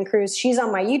Page Marine Cruise, she's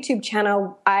on my YouTube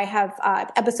channel. I have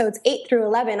episodes 8 through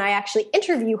 11. I actually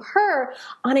interview her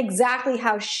on exactly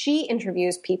how she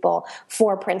interviews people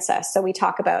for Princess. So we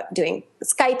talk about doing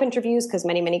Skype interviews because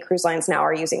many, many cruise lines now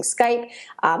are using Skype,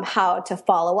 how to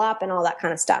follow up and all that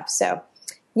kind of stuff. So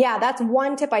yeah, that's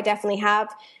one tip I definitely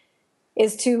have,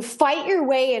 is to fight your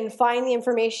way and find the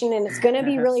information, and it's going to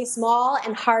be really small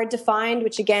and hard to find,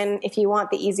 which again, if you want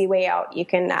the easy way out, you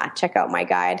can check out my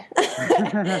guide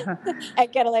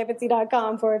at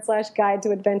getalifeatsea.com/guide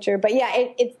to adventure. But yeah,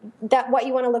 it's that what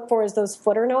you want to look for is those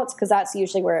footer notes, because that's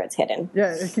usually where it's hidden.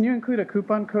 Yeah, can you include a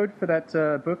coupon code for that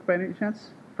book by any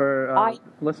chance for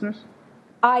listeners?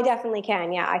 I definitely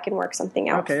can. Yeah, I can work something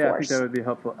out. Okay, yeah, I think that would be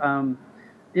helpful.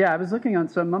 Yeah, I was looking I'm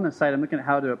on the site. I'm looking at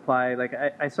how to apply. Like,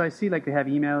 I see like they have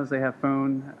emails, they have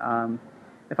phone.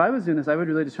 If I was doing this, I would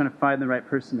really just try to find the right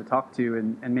person to talk to,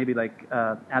 and maybe like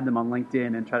add them on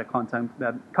LinkedIn and try to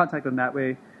contact them that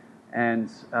way. And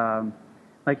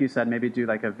like you said, maybe do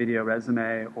like a video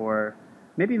resume, or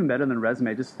maybe even better than a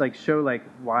resume, just like show like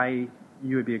why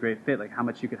you would be a great fit, like how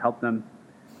much you could help them.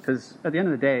 Because at the end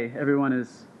of the day,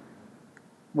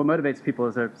 what motivates people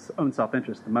is their own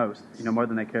self-interest the most, more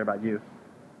than they care about you.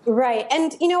 Right.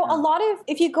 And, a lot of,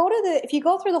 if you go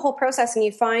through the whole process and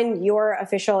you find your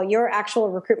actual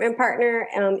recruitment partner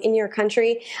in your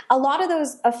country, a lot of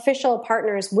those official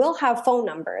partners will have phone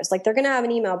numbers. Like they're going to have an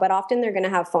email, but often they're going to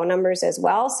have phone numbers as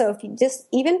well. So if you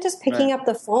just picking up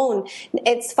the phone,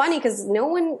 it's funny because no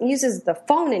one uses the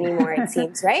phone anymore, it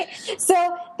seems, right?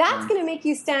 So that's going to make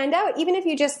you stand out. Even if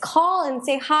you just call and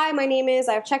say, hi, my name is,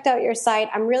 I've checked out your site.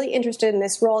 I'm really interested in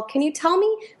this role. Can you tell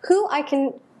me who I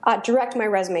can direct my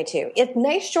resume to. It's a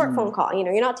nice short phone call. You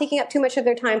know, you're not taking up too much of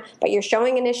their time, but you're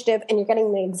showing initiative and you're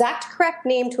getting the exact correct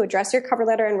name to address your cover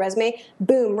letter and resume.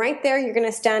 Boom, right there, you're going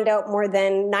to stand out more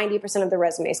than 90% of the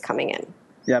resumes coming in.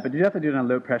 Yeah, but you have to do it in a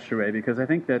low pressure way, because I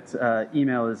think that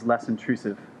email is less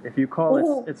intrusive. If you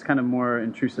call, it's kind of more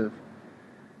intrusive.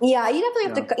 Yeah, you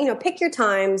definitely have to, pick your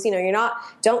times.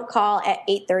 Don't call at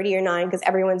 8:30 or 9 because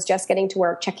everyone's just getting to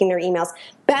work, checking their emails.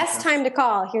 Best time to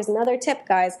call, here's another tip,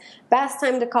 guys. Best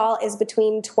time to call is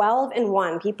between 12 and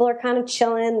 1. People are kind of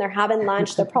chilling. They're having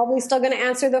lunch. They're probably still going to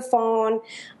answer the phone.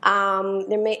 They're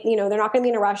not going to be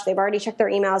in a rush. They've already checked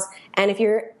their emails. And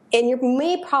you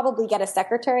may probably get a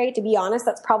secretary. To be honest,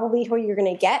 that's probably who you're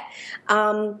going to get.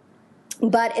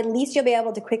 But at least you'll be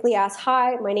able to quickly ask,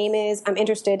 hi, my name is, I'm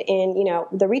interested in,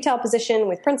 the retail position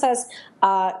with Princess.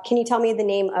 Can you tell me the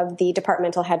name of the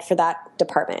departmental head for that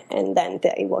department? And then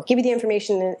they will give you the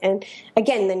information. And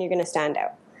again, then you're going to stand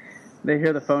out. They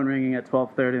hear the phone ringing at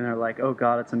 12:30 and they're like, oh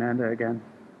God, it's Amanda again.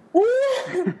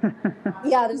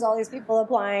 Yeah, there's all these people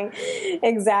applying.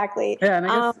 Exactly. Yeah, and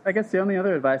I guess the only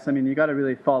other advice, you got to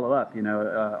really follow up,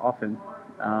 often.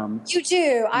 You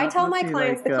do. I tell my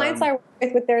clients, the clients I work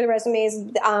with their resumes,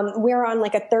 we're on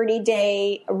like a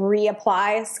 30-day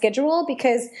reapply schedule,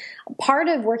 because part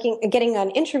of getting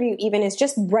an interview even is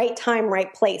just right time,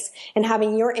 right place, and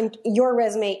having your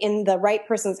resume in the right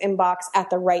person's inbox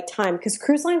at the right time. Because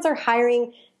cruise lines are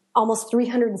hiring almost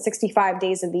 365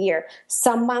 days of the year.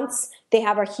 Some months they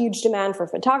have a huge demand for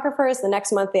photographers. The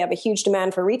next month they have a huge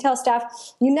demand for retail staff.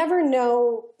 You never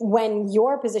know when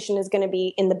your position is going to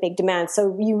be in the big demand.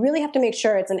 So you really have to make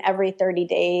sure it's an every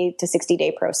 30-day to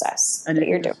 60-day process and that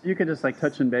you're doing. You could just like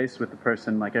touch and base with the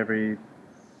person like every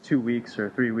 2 weeks or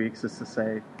 3 weeks, just to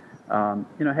say,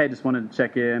 hey, just wanted to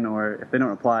check in, or if they don't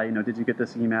reply, did you get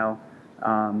this email?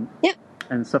 Yeah.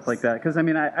 And stuff like that. Because I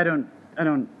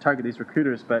don't target these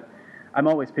recruiters, but I'm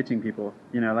always pitching people.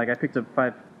 I picked up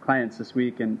 5 clients this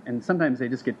week, and sometimes they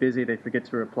just get busy, they forget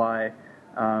to reply.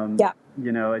 And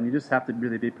you just have to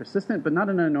really be persistent, but not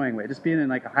in an annoying way. Just being in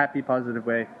like a happy, positive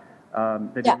way,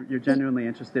 that you're genuinely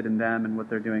interested in them and what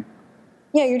they're doing.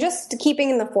 Yeah, you're just keeping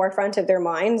in the forefront of their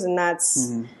minds, and that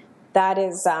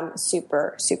is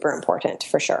super, super important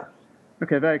for sure.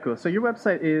 Okay, very cool. So your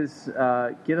website is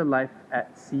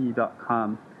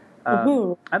getalifeatsea.com.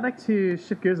 I'd like to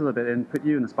shift gears a little bit and put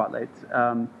you in the spotlight.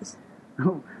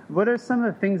 What are some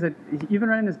of the things that you've been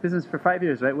running this business for 5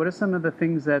 years, right? What are some of the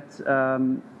things that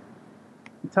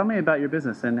tell me about your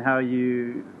business and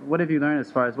what have you learned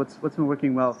as far as what's been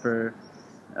working well for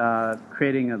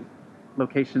creating a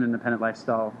location independent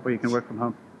lifestyle where you can work from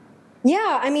home?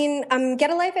 Yeah,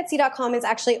 getalifeatsea.com is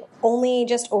actually only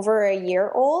just over a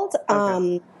year old.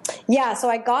 Okay. So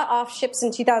I got off ships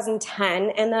in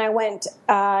 2010, and then I went,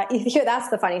 that's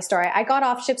the funny story. I got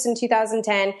off ships in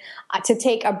 2010 to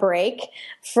take a break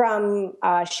from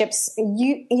ships.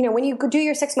 When you do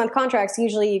your 6-month contracts,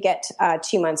 usually you get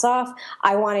 2 months off.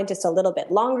 I wanted just a little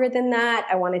bit longer than that.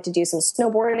 I wanted to do some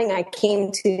snowboarding. I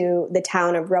came to the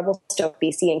town of Revelstoke,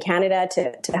 BC in Canada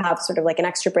to have sort of like an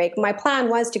extra break. My plan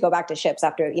was to go back to ships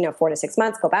after, 4 to 6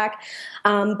 months, go back.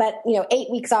 But 8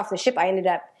 weeks off the ship, I ended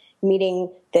up meeting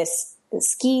this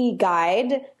ski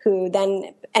guide who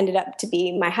then ended up to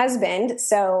be my husband.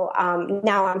 So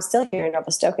now I'm still here in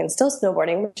Revelstoke and still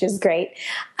snowboarding, which is great.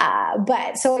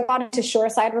 So I got into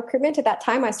shoreside recruitment. At that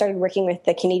time, I started working with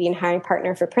the Canadian hiring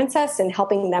partner for Princess and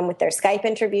helping them with their Skype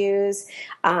interviews.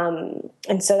 And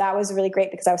so that was really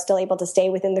great because I was still able to stay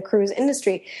within the cruise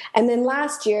industry. And then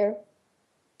last year,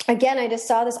 again, I just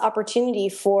saw this opportunity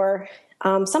for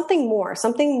something more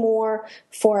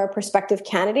for prospective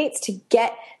candidates to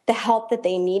get the help that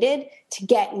they needed, to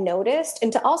get noticed,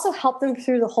 and to also help them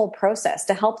through the whole process,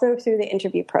 to help them through the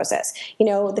interview process.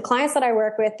 The clients that I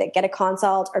work with that get a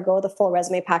consult or go the full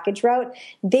resume package route,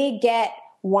 they get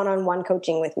one-on-one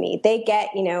coaching with me. They get,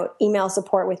 email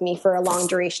support with me for a long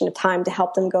duration of time to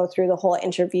help them go through the whole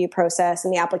interview process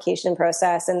and the application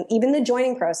process and even the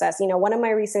joining process. One of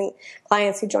my recent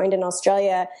clients who joined in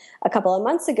Australia a couple of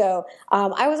months ago,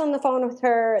 I was on the phone with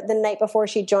her the night before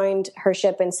she joined her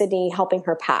ship in Sydney, helping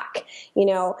her pack.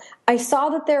 I saw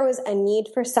that there was a need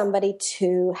for somebody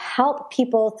to help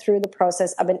people through the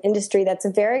process of an industry that's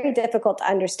very difficult to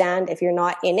understand if you're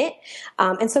not in it.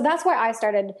 And so that's where I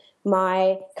started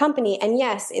my company. And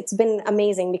yes, it's been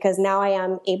amazing because now I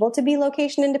am able to be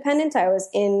location independent. I was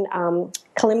in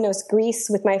Kalymnos,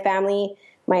 Greece with my family,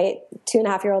 my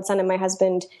 2.5-year-old son and my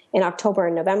husband in October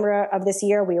and November of this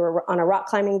year. We were on a rock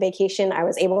climbing vacation. I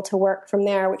was able to work from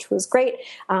there, which was great.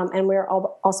 And we were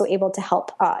also able to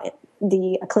help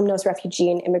the Kalymnos refugee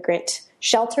and immigrant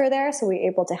shelter there. So we were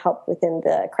able to help within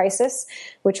the crisis,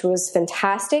 which was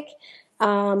fantastic.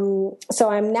 So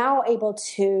I'm now able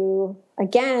to,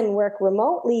 again, work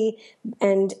remotely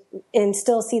and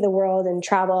still see the world and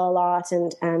travel a lot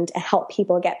and help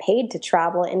people get paid to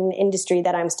travel in an industry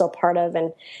that I'm still part of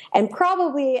and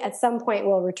probably at some point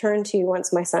will return to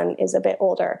once my son is a bit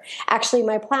older. Actually,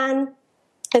 my plan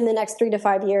in the next 3 to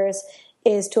 5 years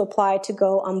is to apply to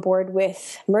go on board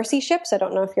with Mercy ships. I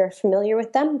don't know if you're familiar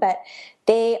with them, but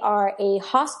they are a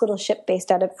hospital ship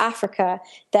based out of Africa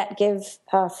that give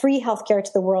free healthcare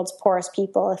to the world's poorest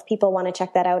people. If people want to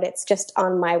check that out, it's just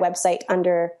on my website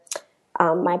under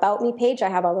my About Me page. I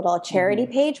have a little charity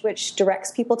page which directs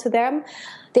people to them.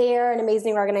 They are an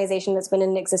amazing organization that's been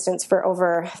in existence for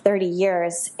over 30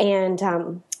 years, and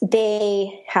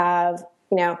they have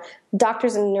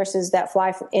doctors and nurses that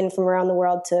fly in from around the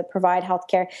world to provide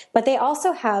healthcare. But they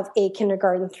also have a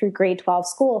kindergarten through grade 12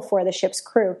 school for the ship's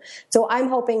crew. So I'm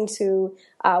hoping to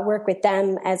work with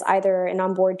them as either an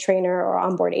onboard trainer or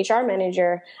onboard HR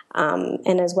manager.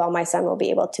 And as well, my son will be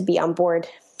able to be on board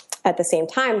at the same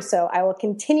time. So I will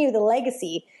continue the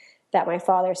legacy that my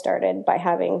father started by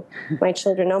having my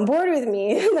children on board with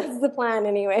me. That's the plan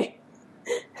anyway.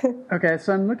 Okay,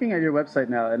 so I'm looking at your website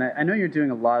now, and I know you're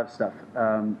doing a lot of stuff.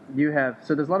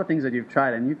 So there's a lot of things that you've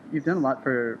tried, and you've done a lot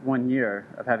for 1 year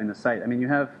of having the site. I mean,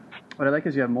 what I like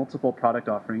is you have multiple product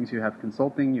offerings. You have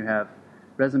consulting, you have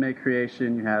resume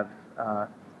creation, you have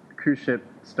cruise ship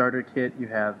starter kit, you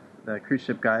have the cruise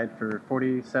ship guide for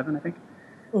 47, I think.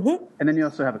 Mm-hmm. And then you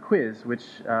also have a quiz, which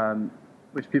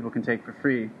people can take for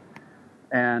free.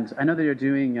 And I know that you're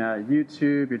doing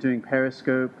YouTube, you're doing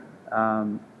Periscope.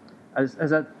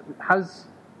 How's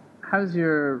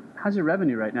your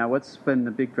revenue right now? What's been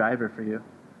the big driver for you?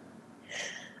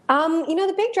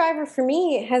 The big driver for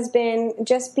me has been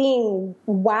just being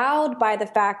wowed by the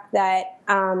fact that,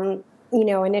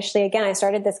 initially, again, I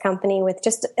started this company with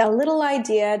just a little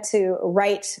idea to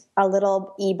write a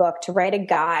little ebook, to write a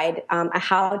guide, a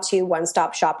how-to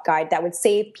one-stop shop guide that would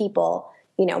save people,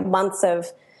 months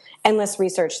of endless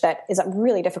research that is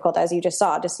really difficult, as you just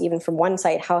saw, just even from one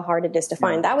site, how hard it is to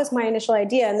find. That was my initial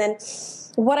idea. And then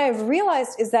what I've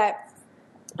realized is that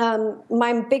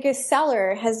my biggest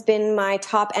seller has been my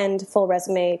top-end full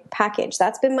resume package.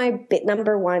 That's been my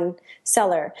number one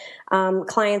seller.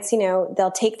 Clients,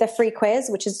 they'll take the free quiz,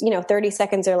 which is, 30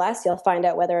 seconds or less. You'll find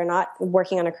out whether or not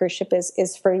working on a cruise ship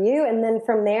is for you. And then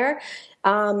from there,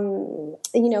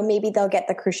 maybe they'll get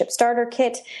the cruise ship starter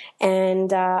kit.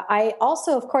 And I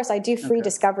also, of course, I do free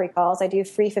discovery calls. I do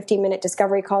free 15-minute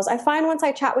discovery calls. I find once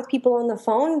I chat with people on the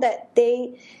phone that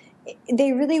they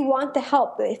really want the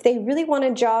help. If they really want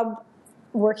a job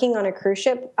working on a cruise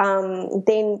ship,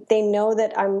 they know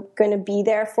that I'm going to be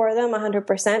there for them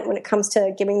 100% when it comes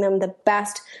to giving them the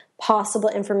best possible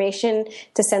information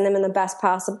to send them in the best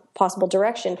possible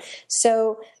direction.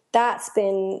 So that's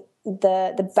been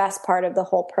the best part of the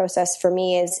whole process for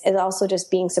me is also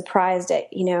just being surprised at,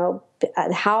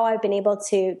 how I've been able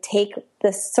to take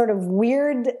this sort of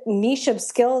weird niche of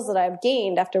skills that I've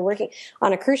gained after working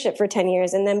on a cruise ship for 10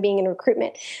 years and then being in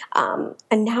recruitment.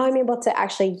 And now I'm able to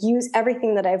actually use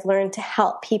everything that I've learned to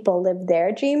help people live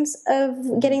their dreams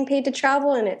of getting paid to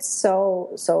travel. And it's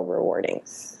so, so rewarding.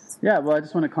 Yeah, well, I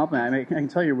just want to compliment. I can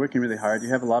tell you're working really hard. You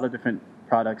have a lot of different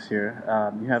products here.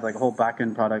 You have like a whole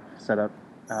back-end product set up.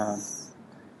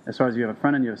 As far as you have a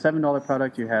front end, you have a $7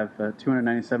 product, you have a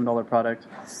 $297 product.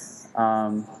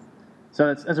 So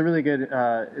it's a really good,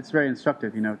 it's very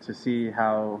instructive, to see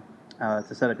how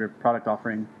to set up your product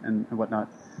offering and whatnot.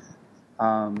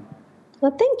 Well,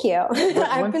 thank you.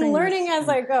 I've been learning as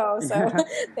I go, so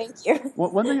thank you.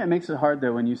 One thing that makes it hard,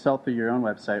 though, when you sell through your own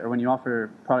website or when you offer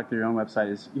product through your own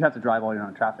website is you have to drive all your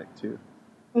own traffic, too.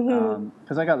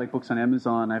 Because I got like books on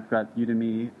Amazon, I've got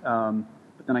Udemy,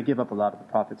 but then I give up a lot of the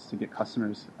profits to get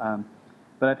customers.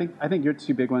 But I think your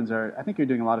two big ones are, I think you're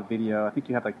doing a lot of video. I think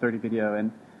you have like 30 video.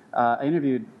 And I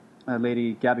interviewed a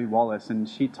lady, Gabby Wallace, and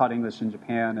she taught English in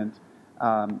Japan. And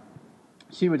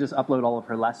she would just upload all of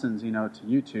her lessons, to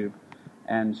YouTube.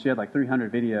 And she had like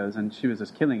 300 videos, and she was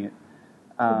just killing it.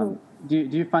 Do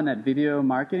you find that video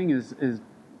marketing is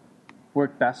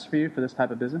work best for you for this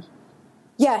type of business?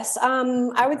 Yes,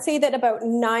 I would say that about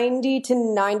 90 to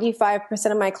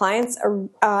 95% of my clients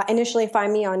initially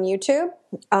find me on YouTube.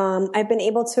 I've been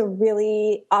able to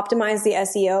really optimize the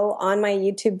SEO on my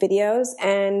YouTube videos,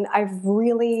 and I've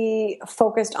really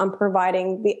focused on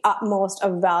providing the utmost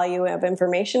of value of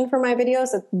information for my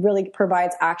videos that really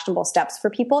provides actionable steps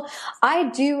for people. I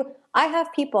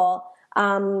have people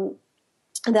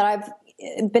that I've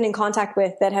been in contact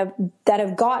with that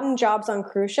have gotten jobs on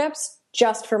cruise ships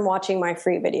just from watching my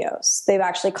free videos. They've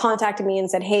actually contacted me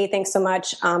and said, hey, thanks so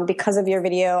much. Because of your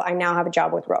video, I now have a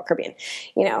job with Royal Caribbean.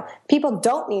 You know, people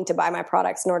don't need to buy my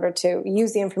products in order to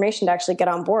use the information to actually get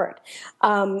on board.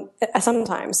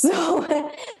 Sometimes.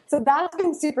 So that's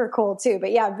been super cool too.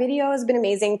 But yeah, video has been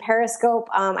amazing. Periscope,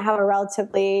 I have a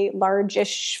relatively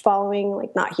large-ish following,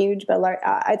 like not huge, but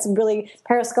it's really,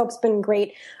 Periscope's been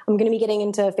great. I'm going to be getting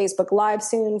into Facebook Live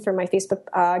soon for my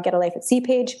Facebook Get a Life at Sea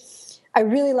page. I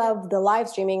really love the live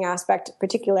streaming aspect,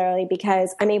 particularly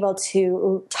because I'm able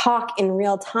to talk in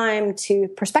real time to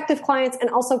prospective clients and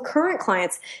also current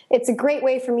clients. It's a great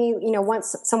way for me, you know,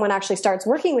 once someone actually starts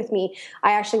working with me,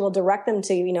 I actually will direct them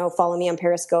to, you know, follow me on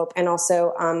Periscope and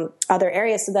also other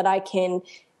areas so that I can,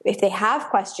 if they have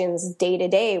questions day to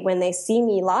day, when they see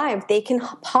me live, they can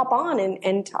hop on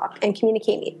and talk and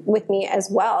communicate with me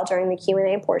as well during the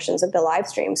Q&A portions of the live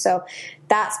stream. So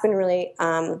that's been really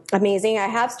amazing. I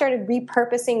have started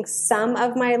repurposing some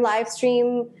of my live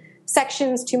stream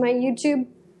sections to my YouTube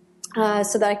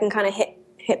so that I can kind of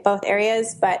hit both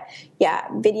areas. But yeah,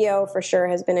 video for sure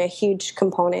has been a huge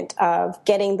component of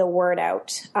getting the word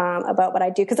out about what I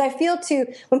do. Because I feel too,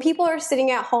 when people are sitting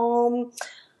at home,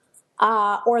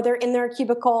 or they're in their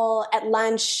cubicle at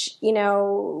lunch, you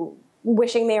know,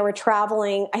 wishing they were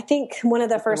traveling. I think one of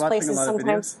the first places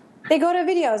sometimes they go to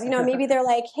videos, you know, maybe they're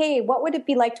like, hey, what would it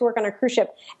be like to work on a cruise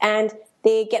ship? And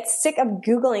they get sick of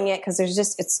Googling it because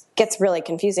it gets really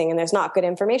confusing and there's not good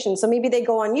information. So maybe they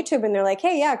go on YouTube and they're like,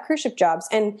 hey, yeah, cruise ship jobs.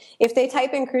 And if they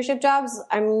type in cruise ship jobs,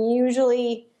 I'm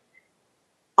usually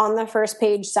on the first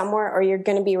page somewhere, or you're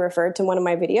going to be referred to one of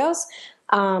my videos.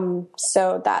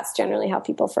 So that's generally how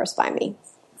people first find me.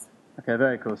 Okay,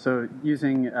 very cool. So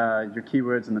using your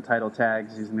keywords and the title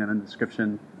tags, using that in the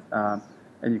description,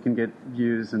 and you can get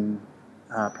views and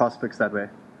prospects that way.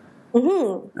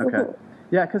 Mm-hmm. Okay. Mm-hmm.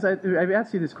 Yeah, because I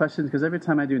ask you these questions because every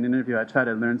time I do an interview, I try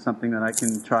to learn something that I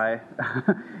can try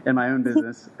in my own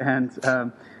business. And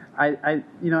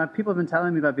people have been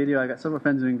telling me about video. I got several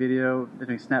friends doing video. They're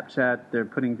doing Snapchat. They're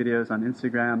putting videos on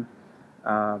Instagram,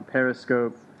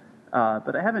 Periscope.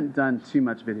 But I haven't done too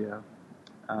much video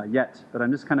yet. But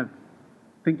I'm just kind of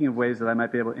thinking of ways that I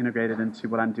might be able to integrate it into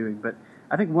what I'm doing. But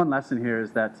I think one lesson here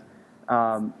is that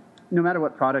no matter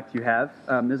what product you have,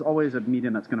 there's always a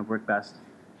medium that's going to work best.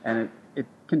 And it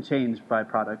can change by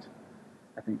product,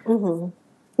 I think. Mm-hmm.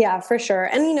 Yeah, for sure.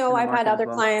 And, you know, I've had other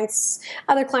clients,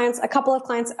 a couple of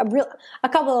clients, a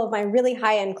couple of my really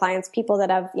high-end clients, people that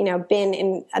have, you know,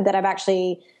 that I've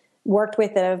actually worked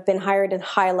with that have been hired in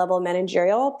high-level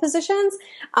managerial positions.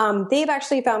 They've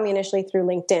actually found me initially through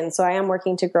LinkedIn. So I am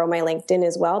working to grow my LinkedIn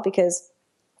as well because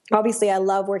obviously I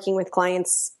love working with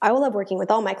clients. I love working with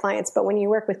all my clients, but when you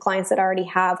work with clients that already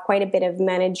have quite a bit of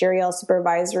managerial,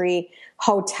 supervisory,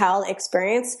 hotel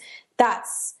experience,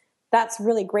 that's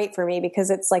really great for me because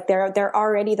it's like they're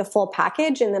already the full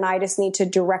package, and then I just need to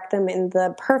direct them in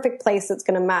the perfect place that's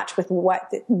going to match with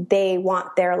what they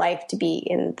want their life to be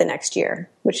in the next year,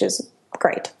 which is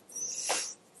great.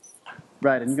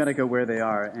 Right, and you got to go where they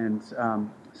are. And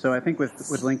so I think with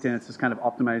LinkedIn, it's just kind of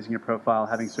optimizing your profile,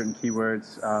 having certain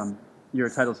keywords. Your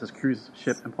title says Cruise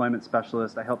Ship Employment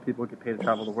Specialist. I help people get paid to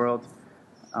travel the world.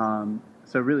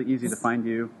 So really easy to find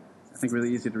you. I think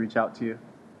really easy to reach out to you.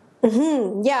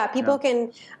 Mm-hmm. Yeah, people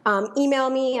can email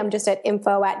me. I'm just at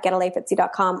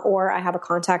info@getalifeatsea.com, or I have a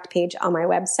contact page on my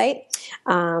website.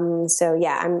 So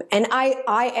yeah,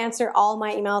 I answer all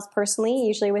my emails personally,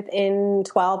 usually within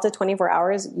 12 to 24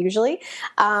 hours, usually.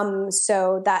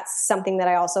 So that's something that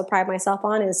I also pride myself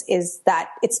on is that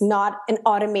it's not an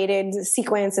automated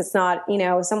sequence. It's not, you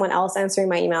know, someone else answering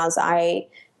my emails. I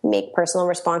make personal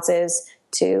responses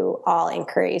to all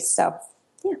inquiries. So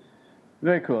yeah.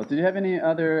 Very cool. Did you have any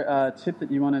other tip that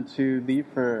you wanted to leave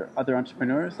for other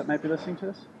entrepreneurs that might be listening to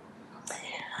this?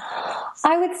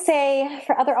 I would say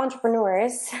for other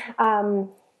entrepreneurs,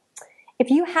 if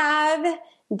you have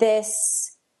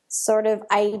this sort of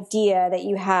idea that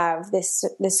you have,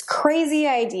 this crazy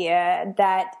idea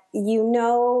that you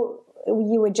know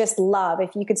you would just love,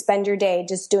 if you could spend your day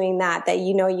just doing that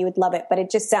you know you would love it, but it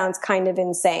just sounds kind of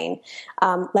insane.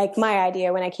 Like my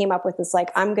idea when I came up with this, like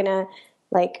I'm going to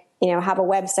have a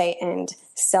website and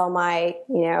sell my,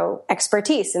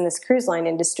 expertise in this cruise line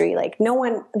industry. Like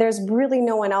there's really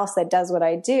no one else that does what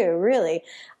I do, really,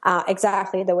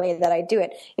 exactly the way that I do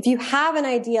it. If you have an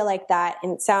idea like that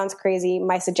and it sounds crazy,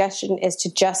 my suggestion is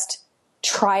to just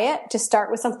try it, to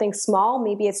start with something small.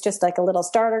 Maybe it's just like a little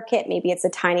starter kit. Maybe it's a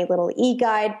tiny little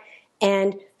e-guide,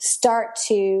 and start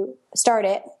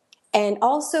it. And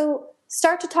also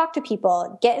start to talk to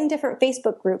people, get in different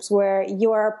Facebook groups where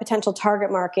your potential target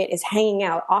market is hanging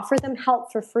out, offer them help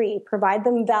for free, provide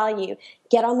them value,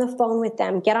 get on the phone with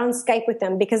them, get on Skype with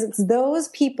them, because it's those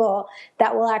people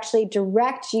that will actually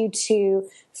direct you to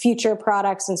future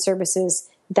products and services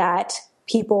that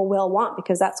people will want,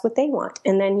 because that's what they want.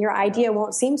 And then your idea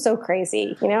won't seem so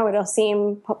crazy. It'll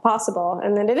seem possible,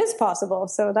 and then it is possible.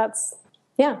 So that's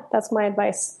my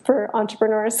advice for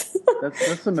entrepreneurs.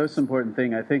 That's the most important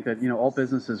thing. I think that, all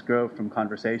businesses grow from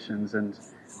conversations. And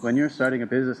when you're starting a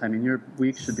business, your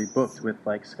week should be booked with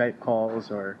like Skype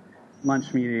calls or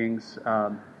lunch meetings.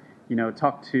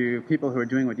 Talk to people who are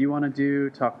doing what you want to do,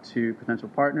 talk to potential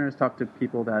partners, talk to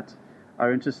people that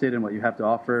are interested in what you have to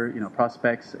offer,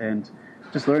 prospects, and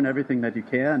just learn everything that you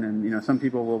can. And, some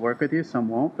people will work with you, some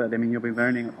won't, but you'll be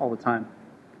learning all the time.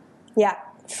 Yeah.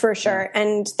 For sure.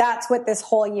 And that's what this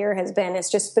whole year has been.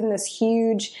 It's just been this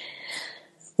huge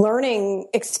learning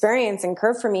experience and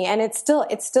curve for me. And it's still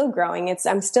growing.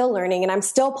 I'm still learning, and I'm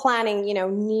still planning,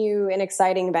 new and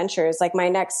exciting ventures. Like my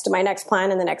next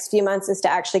plan in the next few months is to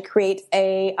actually create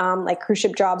a, Cruise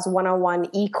Ship Jobs 101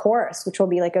 e-course, which will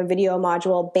be like a video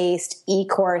module based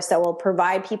e-course that will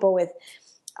provide people with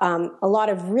a lot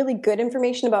of really good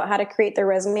information about how to create their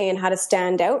resume and how to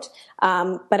stand out,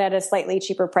 but at a slightly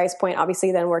cheaper price point,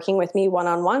 obviously, than working with me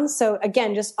one-on-one. So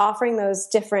again, just offering those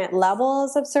different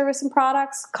levels of service and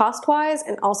products cost-wise,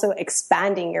 and also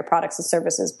expanding your products and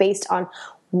services based on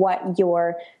what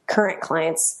your current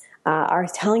clients are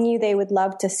telling you they would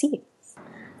love to see.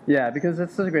 Yeah, because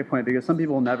that's such a great point, because some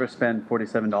people will never spend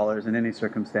 $47 in any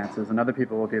circumstances, and other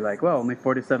people will be like, well, only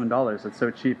 $47, it's so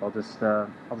cheap, I'll just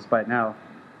buy it now.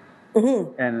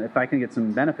 Mm-hmm. And if I can get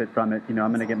some benefit from it, I'm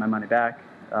going to get my money back.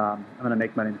 I'm going to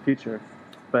make money in the future.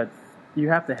 But you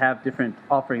have to have different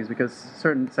offerings, because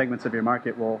certain segments of your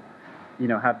market will,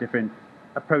 have different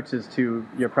approaches to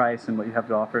your price and what you have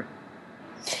to offer.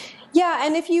 Yeah,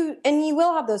 and you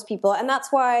will have those people, and that's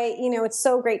why it's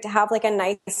so great to have like a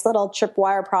nice little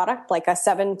tripwire product, like a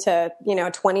 $7 to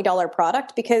 $20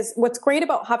 product. Because what's great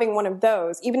about having one of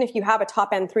those, even if you have a top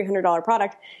end $300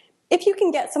 product, if you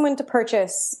can get someone to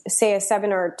purchase, say, a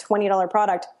 $7 or $20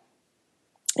 product,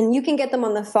 and you can get them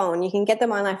on the phone, you can get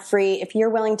them on that free, if you're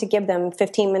willing to give them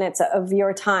 15 minutes of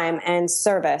your time and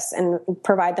service and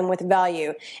provide them with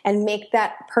value and make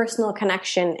that personal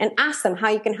connection and ask them how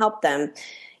you can help them.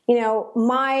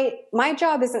 My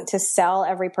job isn't to sell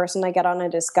every person I get on a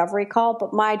discovery call,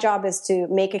 but my job is to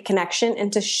make a connection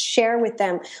and to share with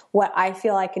them what I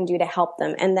feel I can do to help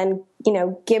them, and then,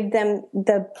 give them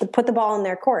put the ball in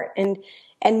their court. And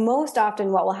most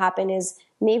often what will happen is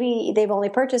maybe they've only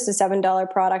purchased a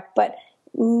 $7 product, but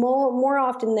more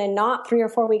often than not, 3 or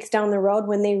 4 weeks down the road,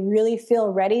 when they really feel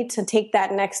ready to take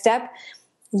that next step,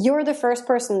 you're the first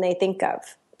person they think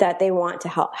of that they want to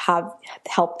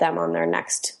help them on their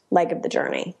next leg of the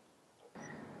journey.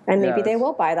 And maybe they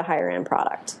will buy the higher end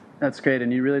product. That's great.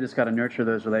 And you really just got to nurture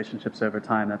those relationships over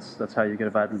time. That's how you get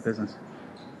a vibrant business.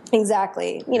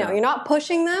 Exactly. You're not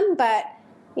pushing them, but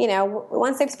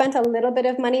once they've spent a little bit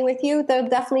of money with you, they'll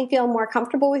definitely feel more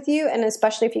comfortable with you. And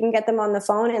especially if you can get them on the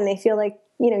phone and they feel like,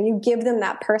 you give them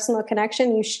that personal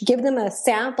connection, you give them a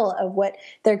sample of what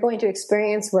they're going to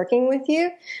experience working with you.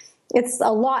 It's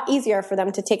a lot easier for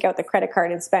them to take out the credit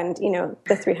card and spend, the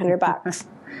 $300,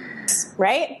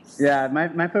 right? Yeah,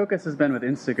 my focus has been with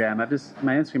Instagram.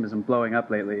 My Instagram has been blowing up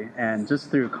lately, and just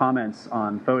through comments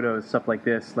on photos, stuff like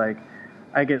this, like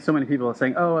I get so many people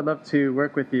saying, "Oh, I'd love to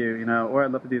work with you," or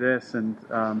 "I'd love to do this," and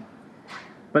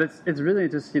but it's really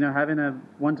just having a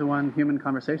one-to-one human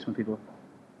conversation with people.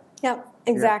 Yep,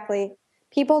 exactly. Yeah.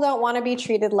 People don't want to be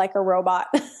treated like a robot.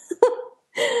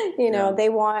 They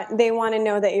want to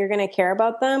know that you're going to care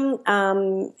about them,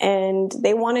 and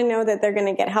they want to know that they're going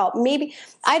to get help. Maybe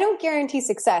I don't guarantee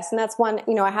success, and that's one.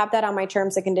 I have that on my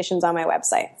terms and conditions on my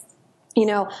website.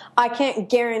 I can't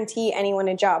guarantee anyone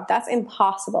a job. That's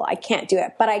impossible. I can't do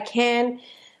it, but I can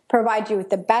provide you with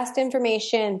the best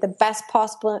information, the best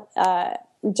possible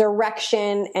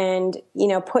direction, and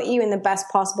put you in the best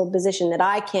possible position that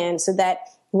I can, so that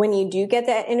when you do get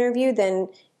that interview, then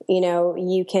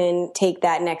you can take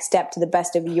that next step to the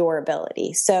best of your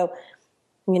ability. So,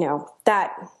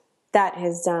 that's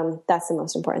the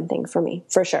most important thing for me,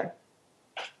 for sure.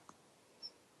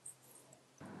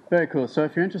 Very cool. So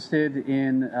if you're interested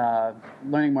in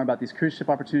learning more about these cruise ship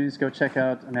opportunities, go check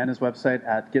out Amanda's website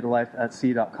at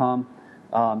getalifeatsea.com.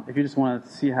 If you just want to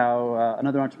see how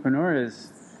another entrepreneur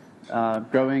is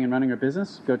growing and running her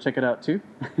business, go check it out too.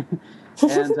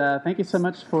 And thank you so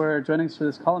much for joining us for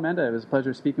this call, Amanda. It was a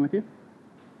pleasure speaking with you.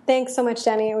 Thanks so much,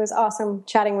 Jenny. It was awesome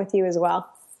chatting with you as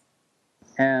well.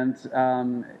 And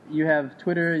you have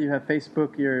Twitter, you have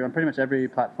Facebook, you're on pretty much every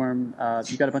platform.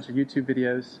 You've got a bunch of YouTube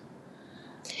videos.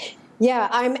 Yeah,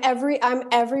 I'm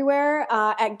everywhere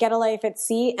at Get a Life at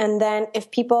Sea. And then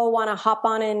if people want to hop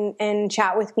on and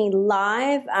chat with me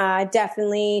live,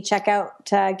 definitely check out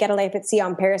Get a Life at Sea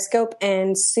on Periscope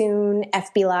and soon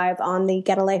FB Live on the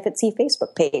Get a Life at Sea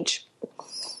Facebook page.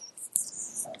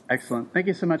 Excellent. Thank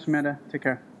you so much, Amanda. Take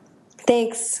care.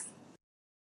 Thanks.